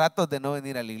tenía ratos de no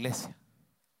venir a la iglesia.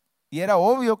 Y era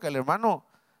obvio que el hermano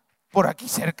por aquí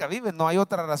cerca vive, no hay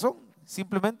otra razón.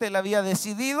 Simplemente él había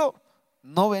decidido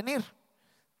no venir.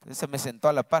 Entonces se me sentó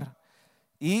a la par.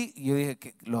 Y yo dije: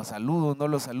 que lo saludo, no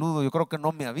lo saludo, yo creo que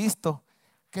no me ha visto.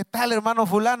 ¿Qué tal, hermano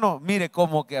fulano? Mire,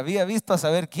 como que había visto a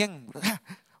saber quién.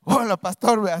 Hola,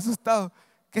 pastor, me he asustado.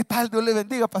 ¿Qué tal? Dios le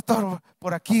bendiga, pastor.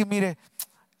 Por aquí, mire.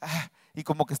 Y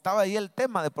como que estaba ahí el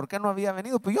tema de por qué no había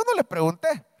venido. Pues yo no le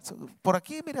pregunté. por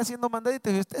aquí, mire, haciendo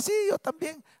mandaditos. Y usted, sí, yo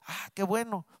también. Ah, qué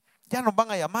bueno. Ya nos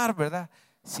van a llamar, ¿verdad?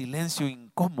 Silencio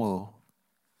incómodo.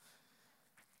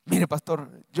 Mire, pastor,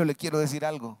 yo le quiero decir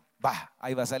algo. Va,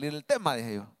 ahí va a salir el tema,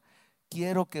 dije yo.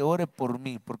 Quiero que ore por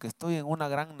mí porque estoy en una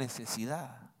gran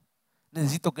necesidad.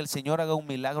 Necesito que el Señor haga un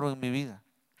milagro en mi vida.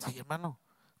 Sí, hermano,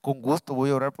 con gusto voy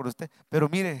a orar por usted. Pero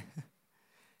mire,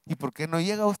 ¿y por qué no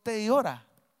llega usted y ora?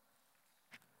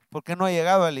 ¿Por qué no ha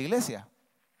llegado a la iglesia?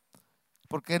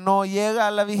 ¿Por qué no llega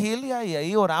a la vigilia y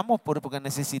ahí oramos? Porque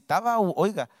necesitaba,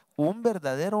 oiga, un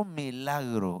verdadero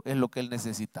milagro es lo que él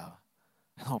necesitaba.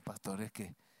 No, pastor, es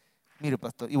que, mire,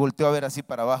 pastor, y volteó a ver así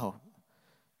para abajo.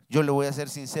 Yo le voy a ser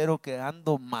sincero que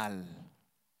ando mal.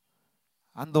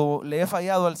 Le he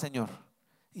fallado al Señor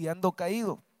y ando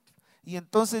caído. Y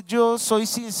entonces yo soy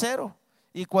sincero.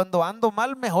 Y cuando ando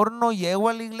mal, mejor no llego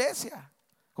a la iglesia.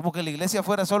 Como que la iglesia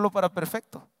fuera solo para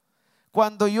perfectos.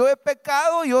 Cuando yo he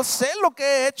pecado, yo sé lo que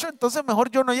he hecho, entonces mejor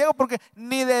yo no llego porque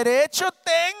ni derecho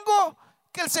tengo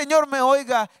que el Señor me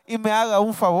oiga y me haga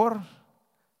un favor.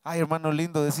 Ay, hermano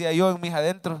lindo, decía yo en mis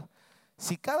adentros,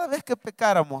 si cada vez que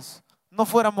pecáramos no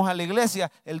fuéramos a la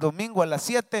iglesia, el domingo a las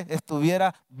 7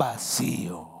 estuviera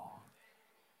vacío.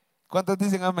 ¿Cuántos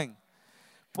dicen amén?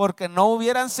 Porque no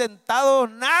hubieran sentado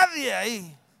nadie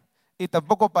ahí y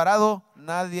tampoco parado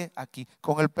nadie aquí,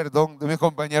 con el perdón de mis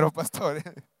compañeros pastores.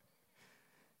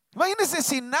 Imagínense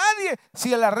si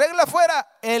la regla fuera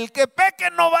el que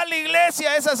peque no va a la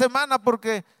iglesia esa semana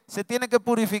porque se tiene que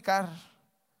purificar.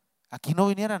 Aquí no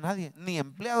viniera nadie, ni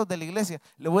empleados de la iglesia.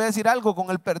 Le voy a decir algo con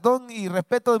el perdón y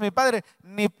respeto de mi padre,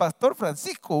 ni pastor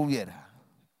Francisco hubiera.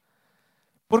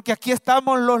 Porque aquí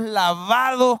estamos los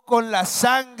lavados con la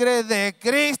sangre de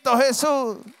Cristo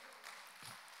Jesús.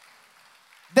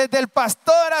 Desde el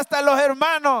pastor hasta los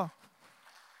hermanos.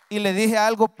 Y le dije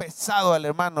algo pesado al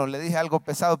hermano,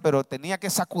 pero tenía que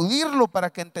sacudirlo para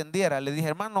que entendiera. Le dije,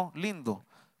 hermano lindo,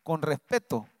 con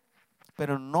respeto,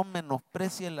 pero no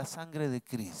menosprecie la sangre de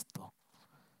Cristo.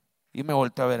 Y me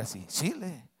volteó a ver así. Sí,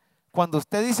 cuando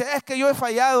usted dice, es que yo he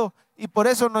fallado y por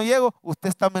eso no llego, usted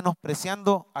está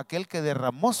menospreciando a aquel que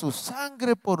derramó su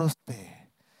sangre por usted.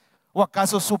 ¿O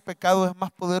acaso su pecado es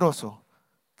más poderoso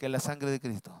que la sangre de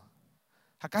Cristo?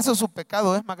 ¿Acaso su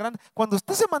pecado es más grande? Cuando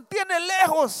usted se mantiene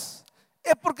lejos,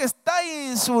 es porque está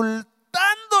insultando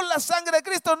la sangre de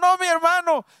Cristo. No, mi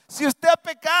hermano, si usted ha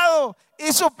pecado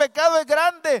y su pecado es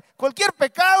grande, cualquier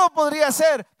pecado podría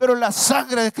ser, pero la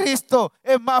sangre de Cristo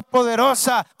es más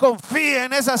poderosa. Confíe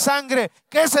en esa sangre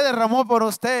que se derramó por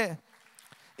usted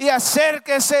y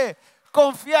acérquese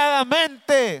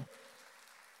confiadamente.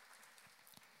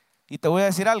 Y te voy a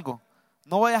decir algo,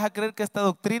 no vayas a creer que esta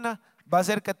doctrina va a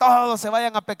hacer que todos se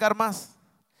vayan a pecar más.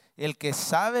 El que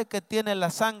sabe que tiene la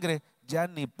sangre ya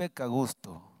ni peca a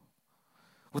gusto.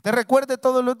 Usted recuerde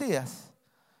todos los días,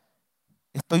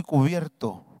 estoy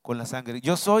cubierto con la sangre.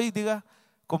 Yo soy, diga,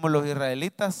 como los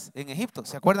israelitas en Egipto.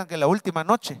 ¿Se acuerdan que la última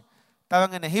noche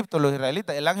estaban en Egipto los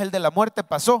israelitas? El ángel de la muerte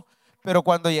pasó, pero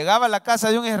cuando llegaba a la casa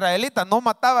de un israelita no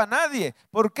mataba a nadie.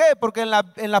 ¿Por qué? Porque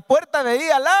en la puerta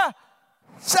veía la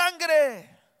sangre.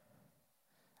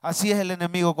 Así es el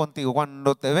enemigo contigo.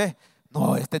 Cuando te ve,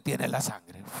 no, este tiene la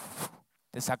sangre.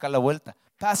 Te saca la vuelta.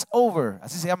 Passover,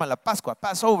 así se llama la Pascua,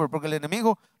 Passover, porque el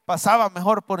enemigo pasaba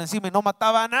mejor por encima y no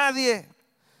mataba a nadie.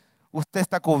 Usted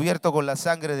está cubierto con la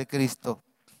sangre de Cristo.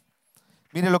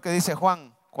 Mire lo que dice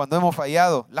Juan, cuando hemos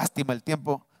fallado, lástima, el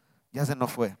tiempo ya se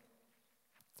nos fue.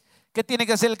 ¿Qué tiene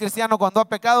que hacer el cristiano cuando ha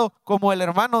pecado? Como el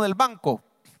hermano del banco.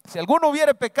 Si alguno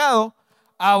hubiere pecado,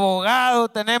 abogado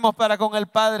tenemos para con el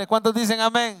Padre. ¿Cuántos dicen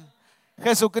amén?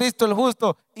 Jesucristo el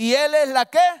justo. ¿Y Él es la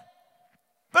qué?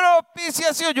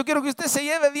 Propiciación. Yo quiero que usted se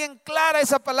lleve bien clara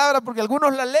esa palabra porque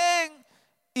algunos la leen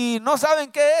y no saben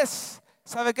qué es.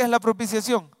 ¿Sabe qué es la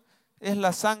propiciación? Es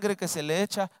la sangre que se le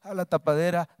echa a la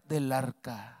tapadera del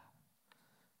arca.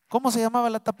 ¿Cómo se llamaba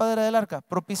la tapadera del arca?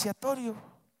 Propiciatorio.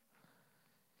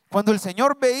 Cuando el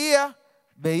Señor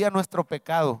veía nuestro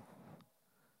pecado,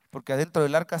 porque adentro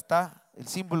del arca está el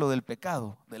símbolo del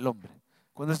pecado del hombre.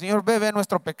 Cuando el Señor ve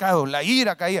nuestro pecado, la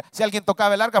ira caía. Si alguien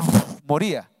tocaba el arca,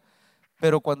 moría.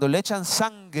 Pero cuando le echan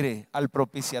sangre al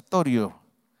propiciatorio,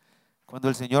 cuando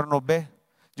el Señor nos ve,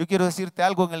 yo quiero decirte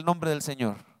algo en el nombre del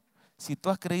Señor. Si tú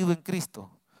has creído en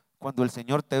Cristo, cuando el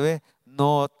Señor te ve,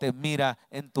 no te mira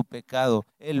en tu pecado.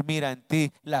 Él mira en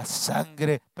ti la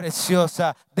sangre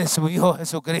preciosa de su Hijo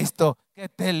Jesucristo, que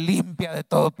te limpia de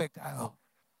todo pecado.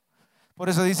 Por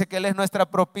eso dice que Él es nuestra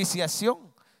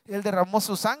propiciación. Él derramó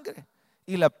su sangre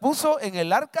y la puso en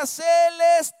el arca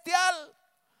celestial.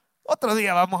 Otro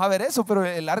día vamos a ver eso, pero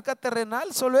el arca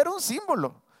terrenal solo era un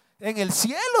símbolo. En el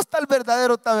cielo está el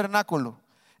verdadero tabernáculo.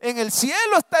 En el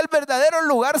cielo está el verdadero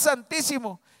lugar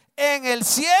santísimo. En el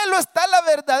cielo está la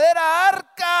verdadera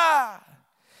arca.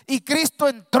 Y Cristo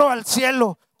entró al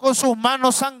cielo con sus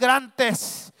manos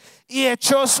sangrantes y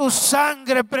echó su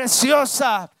sangre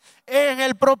preciosa en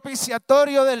el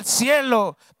propiciatorio del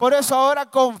cielo. Por eso ahora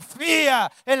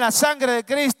confía en la sangre de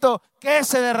Cristo que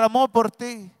se derramó por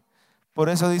ti. Por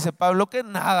eso dice Pablo que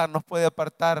nada nos puede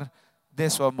apartar de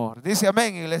su amor. Dice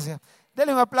amén, iglesia.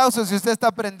 Denle un aplauso si usted está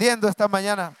aprendiendo esta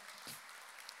mañana.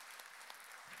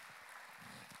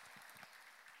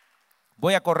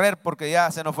 Voy a correr porque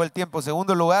ya se nos fue el tiempo. En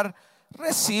segundo lugar,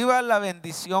 reciba la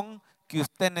bendición que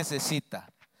usted necesita.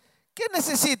 ¿Qué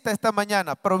necesita esta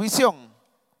mañana? Provisión,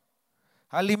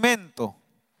 alimento,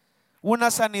 una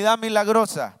sanidad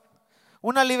milagrosa,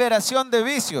 una liberación de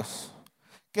vicios,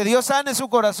 que Dios sane su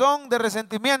corazón de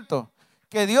resentimiento,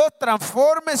 que Dios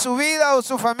transforme su vida o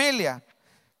su familia,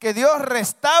 que Dios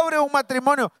restaure un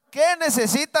matrimonio. ¿Qué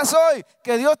necesitas hoy?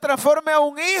 Que Dios transforme a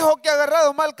un hijo que ha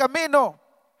agarrado mal camino.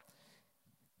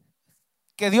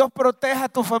 Que Dios proteja a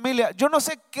tu familia. Yo no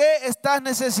sé qué estás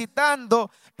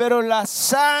necesitando, pero la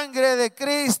sangre de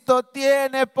Cristo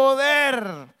tiene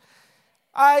poder.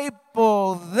 Hay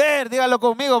poder, dígalo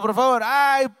conmigo por favor.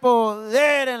 Hay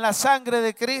poder en la sangre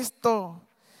de Cristo.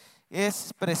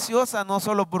 Es preciosa no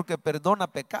solo porque perdona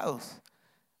pecados.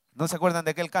 ¿No se acuerdan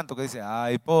de aquel canto que dice: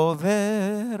 hay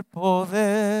poder,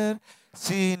 poder,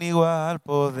 sin igual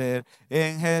poder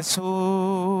en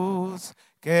Jesús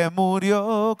que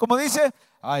murió? ¿Cómo dice?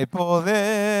 Hay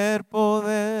poder,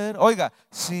 poder, oiga,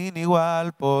 sin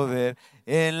igual poder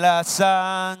en la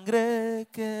sangre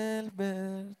que Él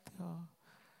vertió.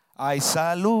 Hay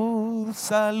salud,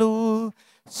 salud,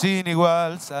 sin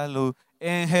igual salud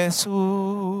en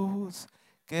Jesús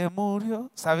que murió.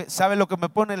 ¿Sabe lo que me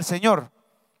pone el Señor?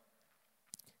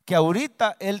 Que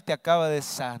ahorita Él te acaba de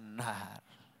sanar.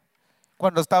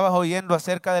 Cuando estabas oyendo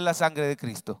acerca de la sangre de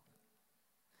Cristo.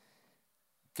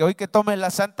 Que hoy que tomes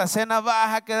la Santa Cena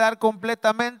vas a quedar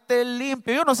completamente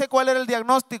limpio. Yo no sé cuál era el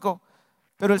diagnóstico,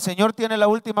 pero el Señor tiene la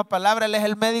última palabra. Él es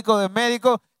el médico de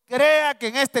médicos. Crea que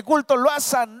en este culto lo ha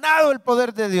sanado el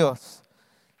poder de Dios.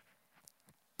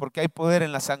 Porque hay poder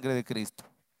en la sangre de Cristo.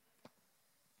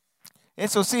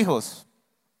 Esos hijos,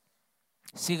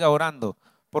 siga orando,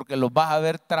 porque los vas a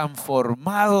ver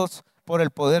transformados por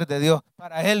el poder de Dios.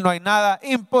 Para Él no hay nada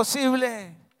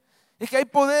imposible. Es que hay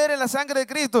poder en la sangre de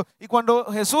Cristo. Y cuando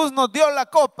Jesús nos dio la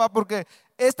copa, porque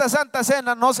esta Santa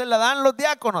Cena no se la dan los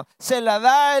diáconos, se la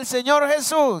da el Señor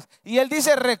Jesús. Y Él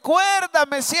dice: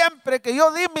 recuérdame siempre que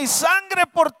yo di mi sangre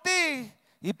por ti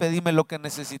y pedime lo que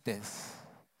necesites.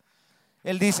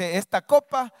 Él dice: esta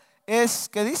copa es,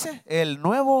 ¿qué dice? El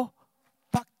nuevo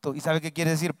pacto. ¿Y sabe qué quiere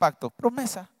decir pacto?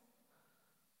 Promesa.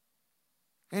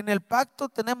 En el pacto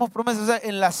tenemos promesas. O sea,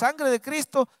 en la sangre de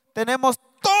Cristo tenemos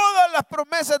todas las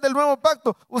promesas del nuevo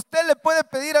pacto. Usted le puede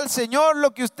pedir al Señor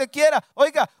lo que usted quiera.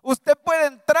 Oiga, usted puede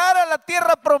entrar a la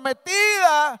tierra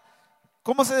prometida.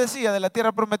 ¿Cómo se decía de la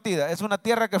tierra prometida? Es una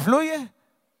tierra que fluye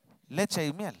leche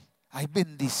y miel. Hay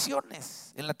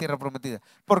bendiciones en la tierra prometida.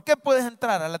 ¿Por qué puedes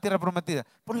entrar a la tierra prometida?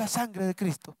 Por la sangre de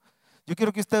Cristo. Yo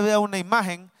quiero que usted vea una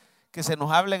imagen que se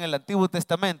nos habla en el Antiguo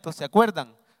Testamento. ¿Se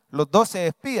acuerdan? Los 12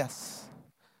 espías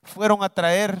fueron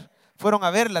a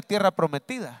ver la tierra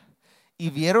prometida. Y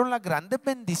vieron las grandes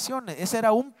bendiciones. Ese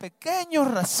era un pequeño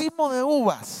racimo de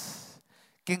uvas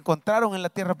que encontraron en la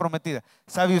tierra prometida.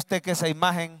 ¿Sabe usted que esa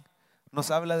imagen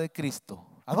nos habla de Cristo?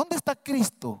 ¿A dónde está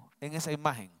Cristo en esa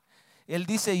imagen? Él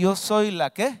dice: yo soy la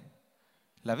 ¿qué?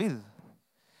 La vid.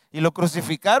 Y lo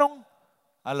crucificaron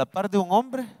a la par de un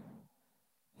hombre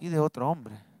y de otro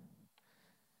hombre.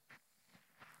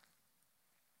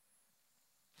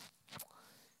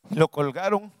 Y lo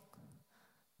colgaron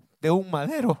de un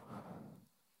madero.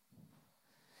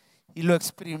 Y lo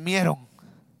exprimieron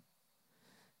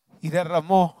y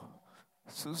derramó.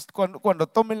 Cuando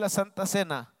tomen la Santa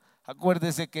Cena,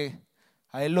 acuérdese que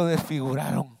a Él lo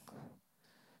desfiguraron,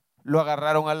 lo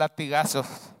agarraron a latigazos.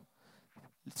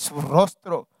 Su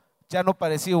rostro ya no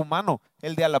parecía humano.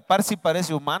 El de a la par sí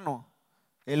parece humano,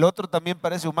 el otro también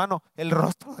parece humano. El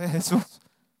rostro de Jesús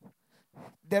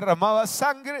derramaba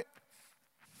sangre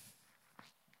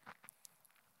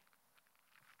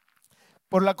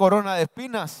por la corona de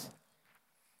espinas,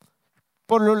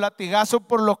 por los latigazos,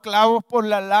 por los clavos, por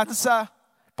la lanza,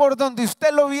 por donde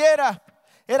usted lo viera.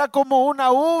 Era como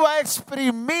una uva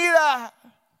exprimida.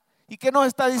 ¿Y qué nos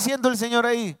está diciendo el Señor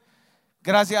ahí?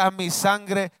 Gracias a mi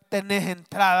sangre tenés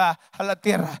entrada a la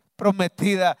tierra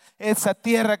prometida, esa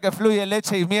tierra que fluye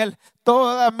leche y miel.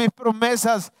 Todas mis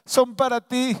promesas son para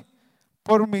ti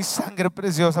por mi sangre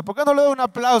preciosa. ¿Por qué no le doy un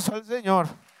aplauso al Señor?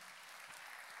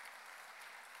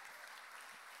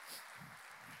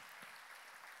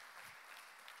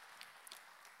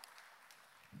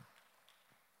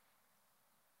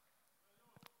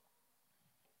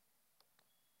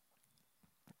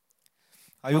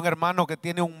 Hay un hermano que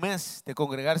tiene un mes de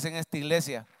congregarse en esta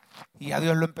iglesia y ya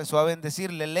Dios lo empezó a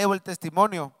bendecir. Le leo el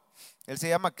testimonio. Él se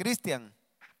llama Cristian.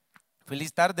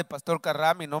 Feliz tarde, Pastor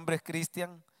Carrá. Mi nombre es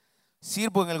Cristian.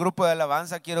 Sirvo en el grupo de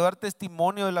alabanza. Quiero dar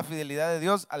testimonio de la fidelidad de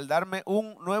Dios al darme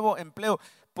un nuevo empleo.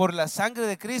 Por la sangre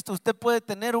de Cristo usted puede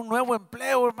tener un nuevo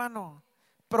empleo, hermano.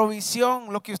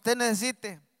 Provisión, lo que usted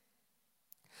necesite.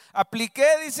 Apliqué,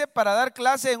 dice, para dar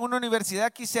clase en una universidad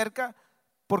aquí cerca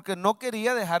porque no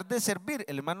quería dejar de servir.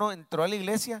 El hermano entró a la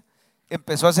iglesia,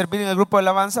 empezó a servir en el grupo de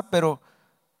alabanza, pero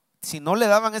si no le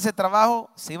daban ese trabajo,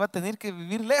 se iba a tener que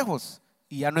vivir lejos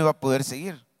y ya no iba a poder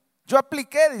seguir. Yo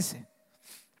apliqué, dice,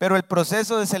 pero el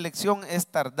proceso de selección es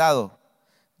tardado.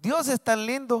 Dios es tan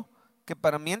lindo que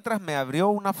para mientras me abrió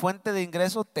una fuente de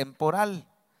ingreso temporal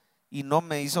y no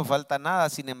me hizo falta nada.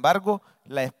 Sin embargo,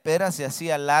 la espera se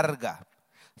hacía larga.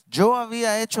 Yo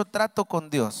había hecho trato con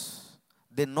Dios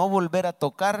de no volver a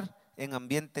tocar en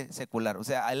ambiente secular. O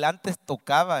sea, él antes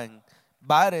tocaba en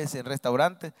bares, en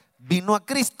restaurantes, vino a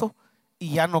Cristo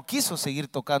y ya no quiso seguir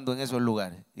tocando en esos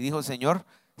lugares. Y dijo: Señor,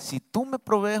 si tú me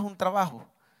provees un trabajo,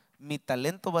 mi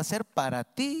talento va a ser para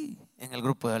ti en el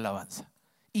grupo de alabanza.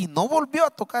 Y no volvió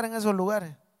a tocar en esos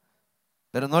lugares,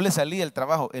 pero no le salía el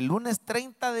trabajo. El lunes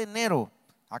 30 de enero,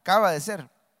 acaba de ser.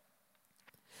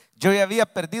 Yo ya había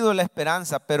perdido la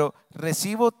esperanza, pero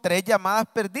recibo 3 llamadas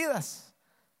perdidas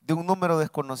de un número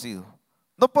desconocido.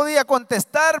 No podía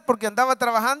contestar porque andaba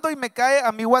trabajando y me cae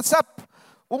a mi WhatsApp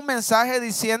un mensaje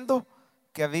diciendo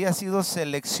que había sido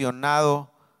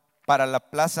seleccionado para la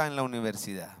plaza en la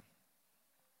universidad.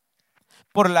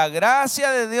 Por la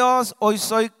gracia de Dios, hoy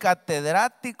soy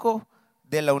catedrático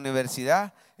de la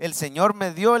universidad. El Señor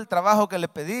me dio el trabajo que le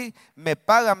pedí, me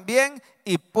pagan bien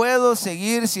y puedo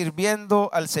seguir sirviendo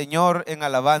al Señor en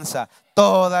alabanza.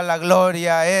 Toda la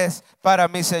gloria es para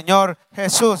mi Señor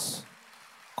Jesús.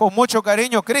 Con mucho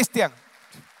cariño, Cristian.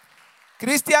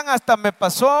 Cristian hasta me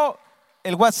pasó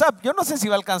el WhatsApp. Yo no sé si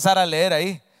va a alcanzar a leer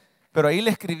ahí, pero ahí le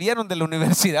escribieron de la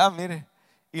universidad, mire,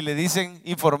 y le dicen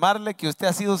informarle que usted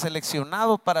ha sido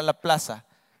seleccionado para la plaza.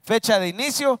 Fecha de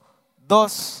inicio,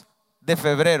 2 de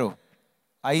febrero.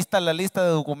 Ahí está la lista de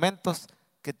documentos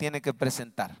que tiene que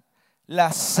presentar.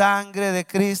 La sangre de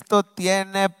Cristo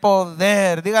tiene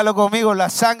poder. Dígalo conmigo, la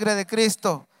sangre de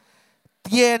Cristo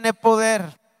tiene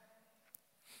poder.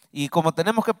 Y como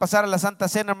tenemos que pasar a la Santa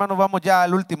Cena, hermanos, vamos ya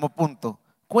al último punto.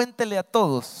 Cuéntele a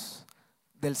todos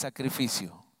del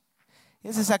sacrificio.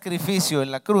 Ese sacrificio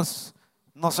en la cruz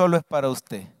no solo es para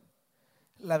usted.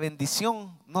 La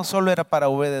bendición no solo era para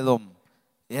Obed-Edom,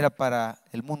 era para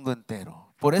el mundo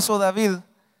entero. Por eso David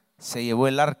se llevó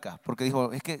el arca, porque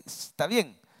dijo: es que está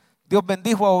bien, Dios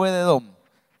bendijo a Obed-Edom,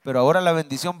 pero ahora la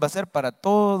bendición va a ser para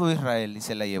todo Israel, y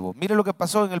se la llevó. Mire lo que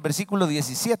pasó en el versículo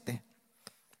 17.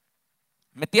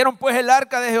 Metieron pues el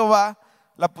arca de Jehová,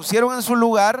 la pusieron en su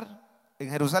lugar en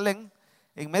Jerusalén,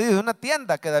 en medio de una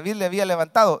tienda que David le había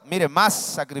levantado. Mire, más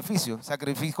sacrificio.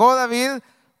 Sacrificó David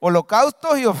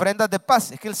holocaustos y ofrendas de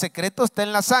paz. Es que el secreto está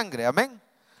en la sangre, amén.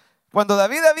 Cuando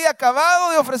David había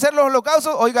acabado de ofrecer los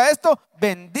holocaustos, oiga esto,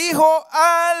 bendijo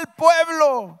al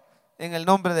pueblo en el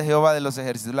nombre de Jehová de los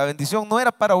ejércitos. La bendición no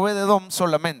era para Obed-Edom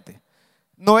solamente,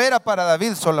 no era para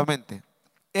David solamente,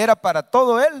 era para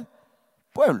todo el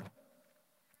pueblo.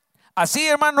 Así,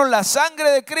 hermanos, la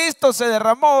sangre de Cristo se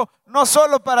derramó no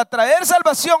solo para traer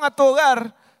salvación a tu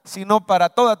hogar, sino para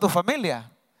toda tu familia,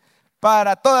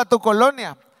 para toda tu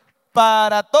colonia,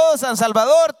 para todo San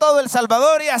Salvador, todo El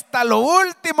Salvador y hasta lo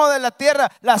último de la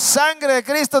tierra. La sangre de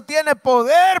Cristo tiene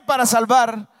poder para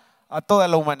salvar a toda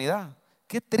la humanidad.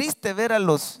 Qué triste ver a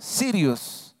los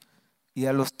sirios y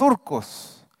a los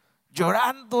turcos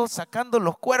llorando, sacando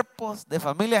los cuerpos de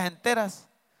familias enteras,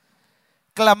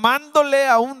 clamándole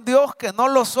a un Dios que no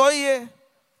los oye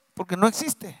porque no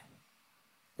existe,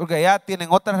 porque allá tienen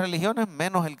otras religiones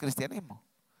menos el cristianismo.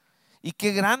 Y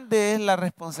qué grande es la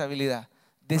responsabilidad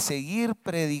de seguir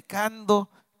predicando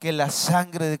que la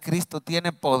sangre de Cristo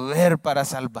tiene poder para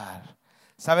salvar.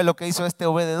 ¿Sabe lo que hizo este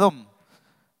Obed-Edom?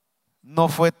 No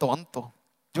fue tonto.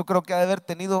 Yo creo que ha de haber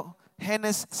tenido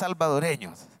genes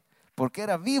salvadoreños, porque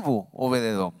era vivo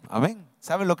Obed-Edom. Amén.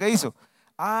 ¿Sabe lo que hizo?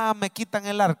 Me quitan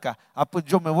el arca. Pues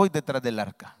yo me voy detrás del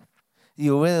arca. Y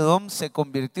Obed-Edom se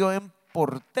convirtió en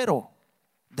portero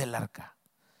del arca.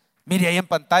 Mire ahí en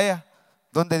pantalla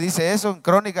donde dice eso, en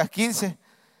Crónicas 15.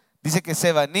 Dice que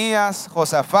Sebanías,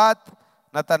 Josafat,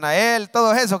 Natanael,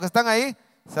 todos esos que están ahí,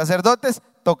 sacerdotes,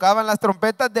 tocaban las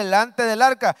trompetas delante del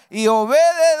arca. Y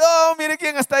Obed-Edom, mire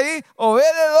quién está ahí,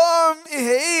 Obed-Edom y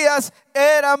Jeías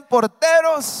eran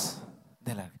porteros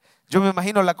del arca. Yo me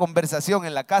imagino la conversación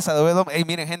en la casa de Obed-Edom.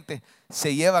 Miren gente,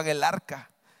 se llevan el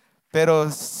arca,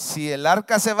 Pero si el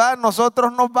arca se va,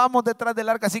 nosotros nos vamos detrás del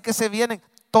arca. Así que se vienen.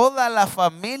 Toda la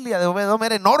familia de Obed-edom,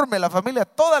 era enorme la familia,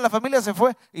 toda la familia se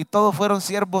fue y todos fueron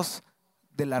siervos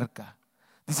del arca.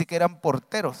 Dice que eran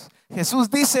porteros. Jesús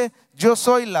dice, yo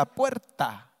soy la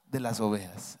puerta de las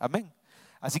ovejas. Amén.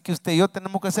 Así que usted y yo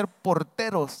tenemos que ser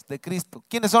porteros de Cristo.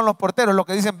 ¿Quiénes son los porteros? Los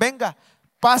que dicen, venga,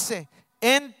 pase,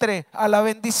 entre a la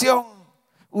bendición.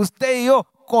 Usted y yo,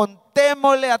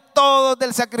 contémosle a todos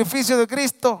del sacrificio de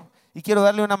Cristo. Y quiero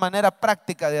darle una manera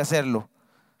práctica de hacerlo.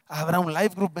 Habrá un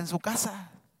life group en su casa.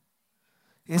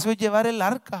 Eso es llevar el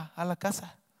arca a la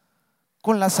casa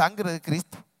con la sangre de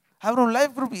Cristo. Abra un life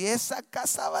group y esa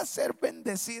casa va a ser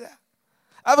bendecida.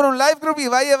 Abra un life group y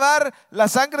va a llevar la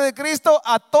sangre de Cristo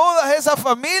a todas esas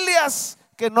familias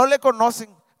que no le conocen.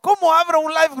 ¿Cómo abra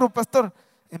un life group, pastor?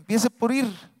 Empiece por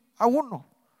ir a uno.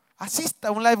 Asista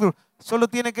a un life group. Solo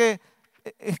tiene que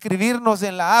escribirnos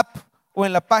en la app o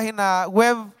en la página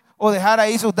web o dejar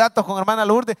ahí sus datos con hermana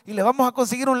Lourdes y le vamos a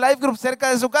conseguir un life group cerca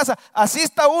de su casa.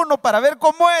 Asista a uno para ver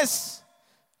cómo es.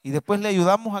 Y después le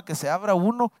ayudamos a que se abra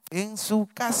uno en su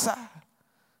casa.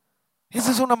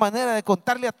 Esa es una manera de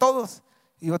contarle a todos.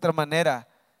 Y otra manera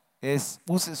es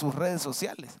use sus redes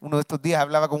sociales. Uno de estos días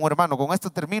hablaba con un hermano. Con esto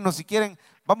termino. Si quieren,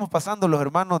 vamos pasando los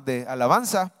hermanos de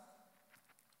alabanza.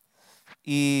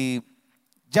 Y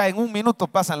ya en un minuto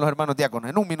pasan los hermanos diáconos.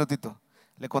 En un minutito.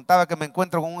 Le contaba que me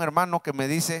encuentro con un hermano que me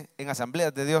dice en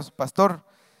Asambleas de Dios, pastor,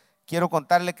 quiero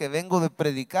contarle que vengo de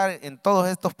predicar en todos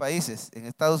estos países, en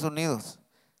Estados Unidos,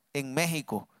 en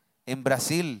México, en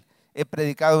Brasil, he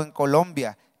predicado en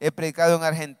Colombia, he predicado en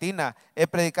Argentina, he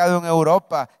predicado en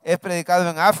Europa, he predicado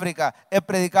en África, he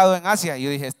predicado en Asia. Y yo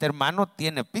dije, este hermano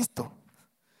tiene pisto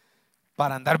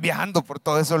para andar viajando por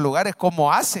todos esos lugares,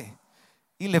 ¿cómo hace?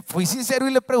 Y le fui sincero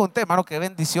y le pregunté, hermano, qué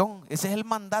bendición, ese es el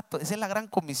mandato, esa es la gran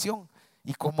comisión.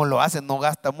 ¿Y cómo lo hace? ¿No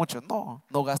gasta mucho?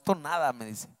 No gasto nada, me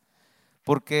dice.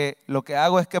 Porque lo que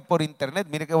hago es que por internet,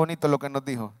 mire qué bonito lo que nos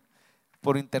dijo,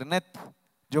 por internet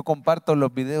yo comparto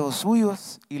los videos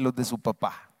suyos y los de su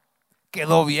papá.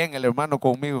 Quedó bien el hermano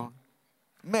conmigo,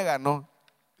 me ganó.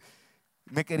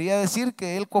 Me quería decir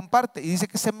que él comparte y dice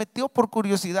que se metió por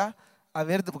curiosidad a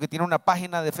ver, porque tiene una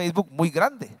página de Facebook muy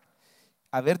grande,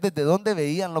 a ver desde dónde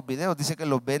veían los videos. Dice que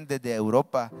los ven desde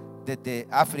Europa, desde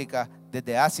África,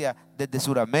 desde Asia, desde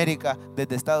Sudamérica,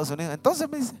 desde Estados Unidos. Entonces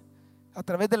me dice, a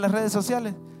través de las redes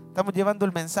sociales estamos llevando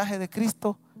el mensaje de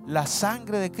Cristo. La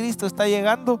sangre de Cristo está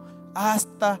llegando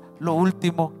hasta lo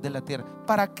último de la tierra.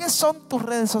 ¿Para qué son tus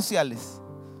redes sociales?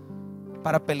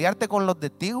 ¿Para pelearte con los de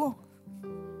Tigo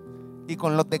y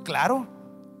con los de Claro?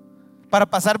 ¿Para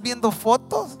pasar viendo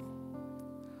fotos?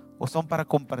 ¿O son para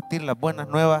compartir las buenas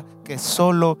nuevas que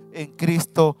solo en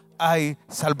Cristo hay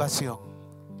salvación?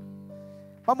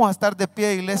 Vamos a estar de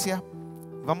pie, iglesia.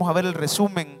 Vamos a ver el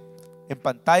resumen en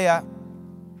pantalla.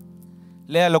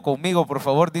 Léalo conmigo, por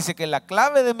favor. Dice que la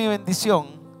clave de mi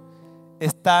bendición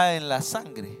está en la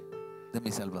sangre de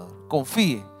mi Salvador.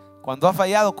 Confíe. Cuando ha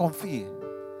fallado, confíe.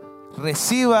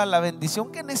 Reciba la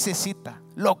bendición que necesita.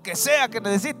 Lo que sea que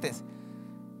necesites.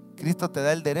 Cristo te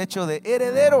da el derecho de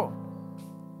heredero.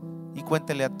 Y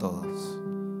cuéntele a todos.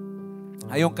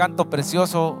 Hay un canto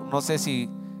precioso, no sé si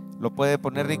lo puede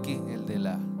poner Ricky, el de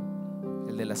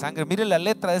la sangre. Mire la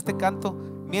letra de este canto.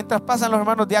 Mientras pasan los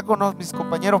hermanos diáconos, mis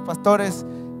compañeros pastores,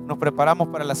 nos preparamos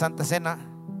para la Santa Cena.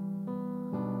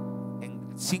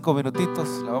 En 5 minutitos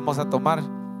la vamos a tomar.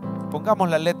 Pongamos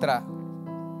la letra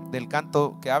del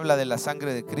canto que habla de la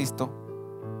sangre de Cristo.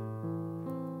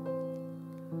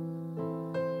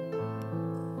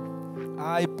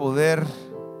 Hay poder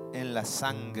en la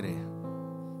sangre.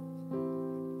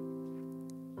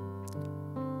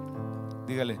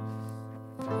 Dígale.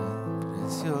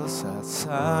 Preciosa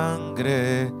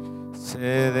sangre se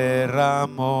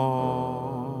derramó.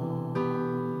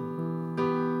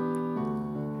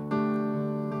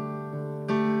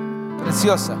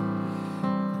 Preciosa.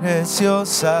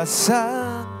 Preciosa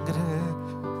sangre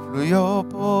fluyó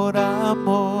por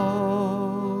amor.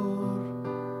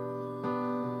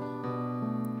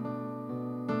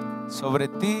 Sobre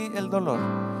ti el dolor.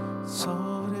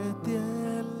 Sobre ti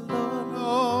el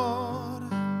dolor.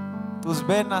 Tus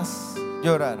venas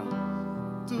lloraron.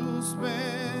 Tus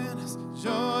venas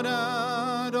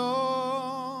lloraron.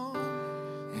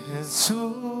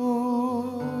 Jesús.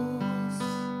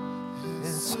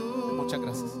 Jesús. Muchas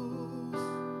gracias.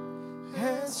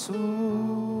 Jesús.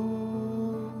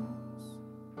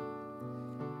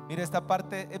 Mira, esta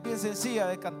parte es bien sencilla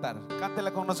de cantar.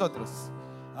 Cántela con nosotros.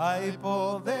 Hay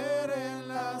poder en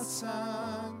la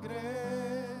sangre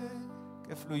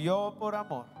que fluyó por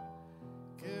amor.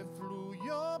 Que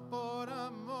fluyó por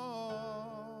amor.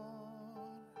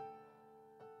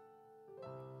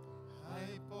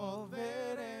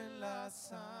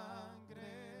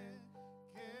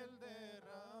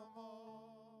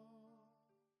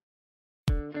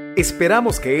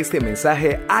 Esperamos que este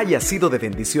mensaje haya sido de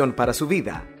bendición para su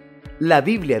vida. La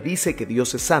Biblia dice que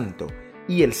Dios es santo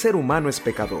y el ser humano es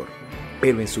pecador,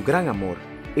 pero en su gran amor,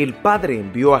 el Padre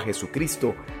envió a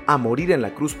Jesucristo a morir en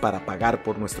la cruz para pagar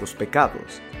por nuestros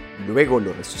pecados. Luego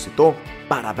lo resucitó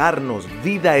para darnos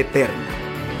vida eterna.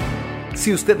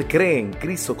 Si usted cree en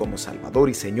Cristo como Salvador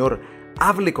y Señor,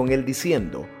 hable con Él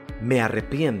diciendo: me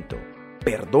arrepiento,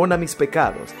 perdona mis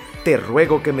pecados, te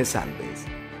ruego que me salves.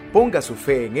 Ponga su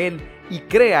fe en Él y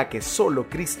crea que solo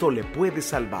Cristo le puede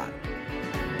salvar.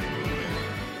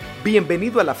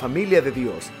 Bienvenido a la familia de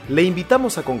Dios. Le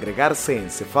invitamos a congregarse en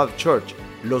Cephal Church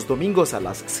los domingos a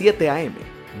las 7 a.m.,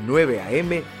 9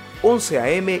 a.m., 11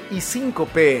 a.m. y 5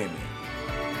 p.m.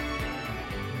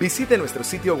 Visite nuestro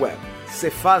sitio web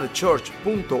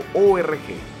cephadchurch.org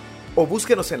o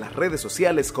búsquenos en las redes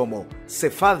sociales como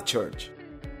Cephal Church.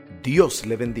 Dios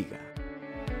le bendiga.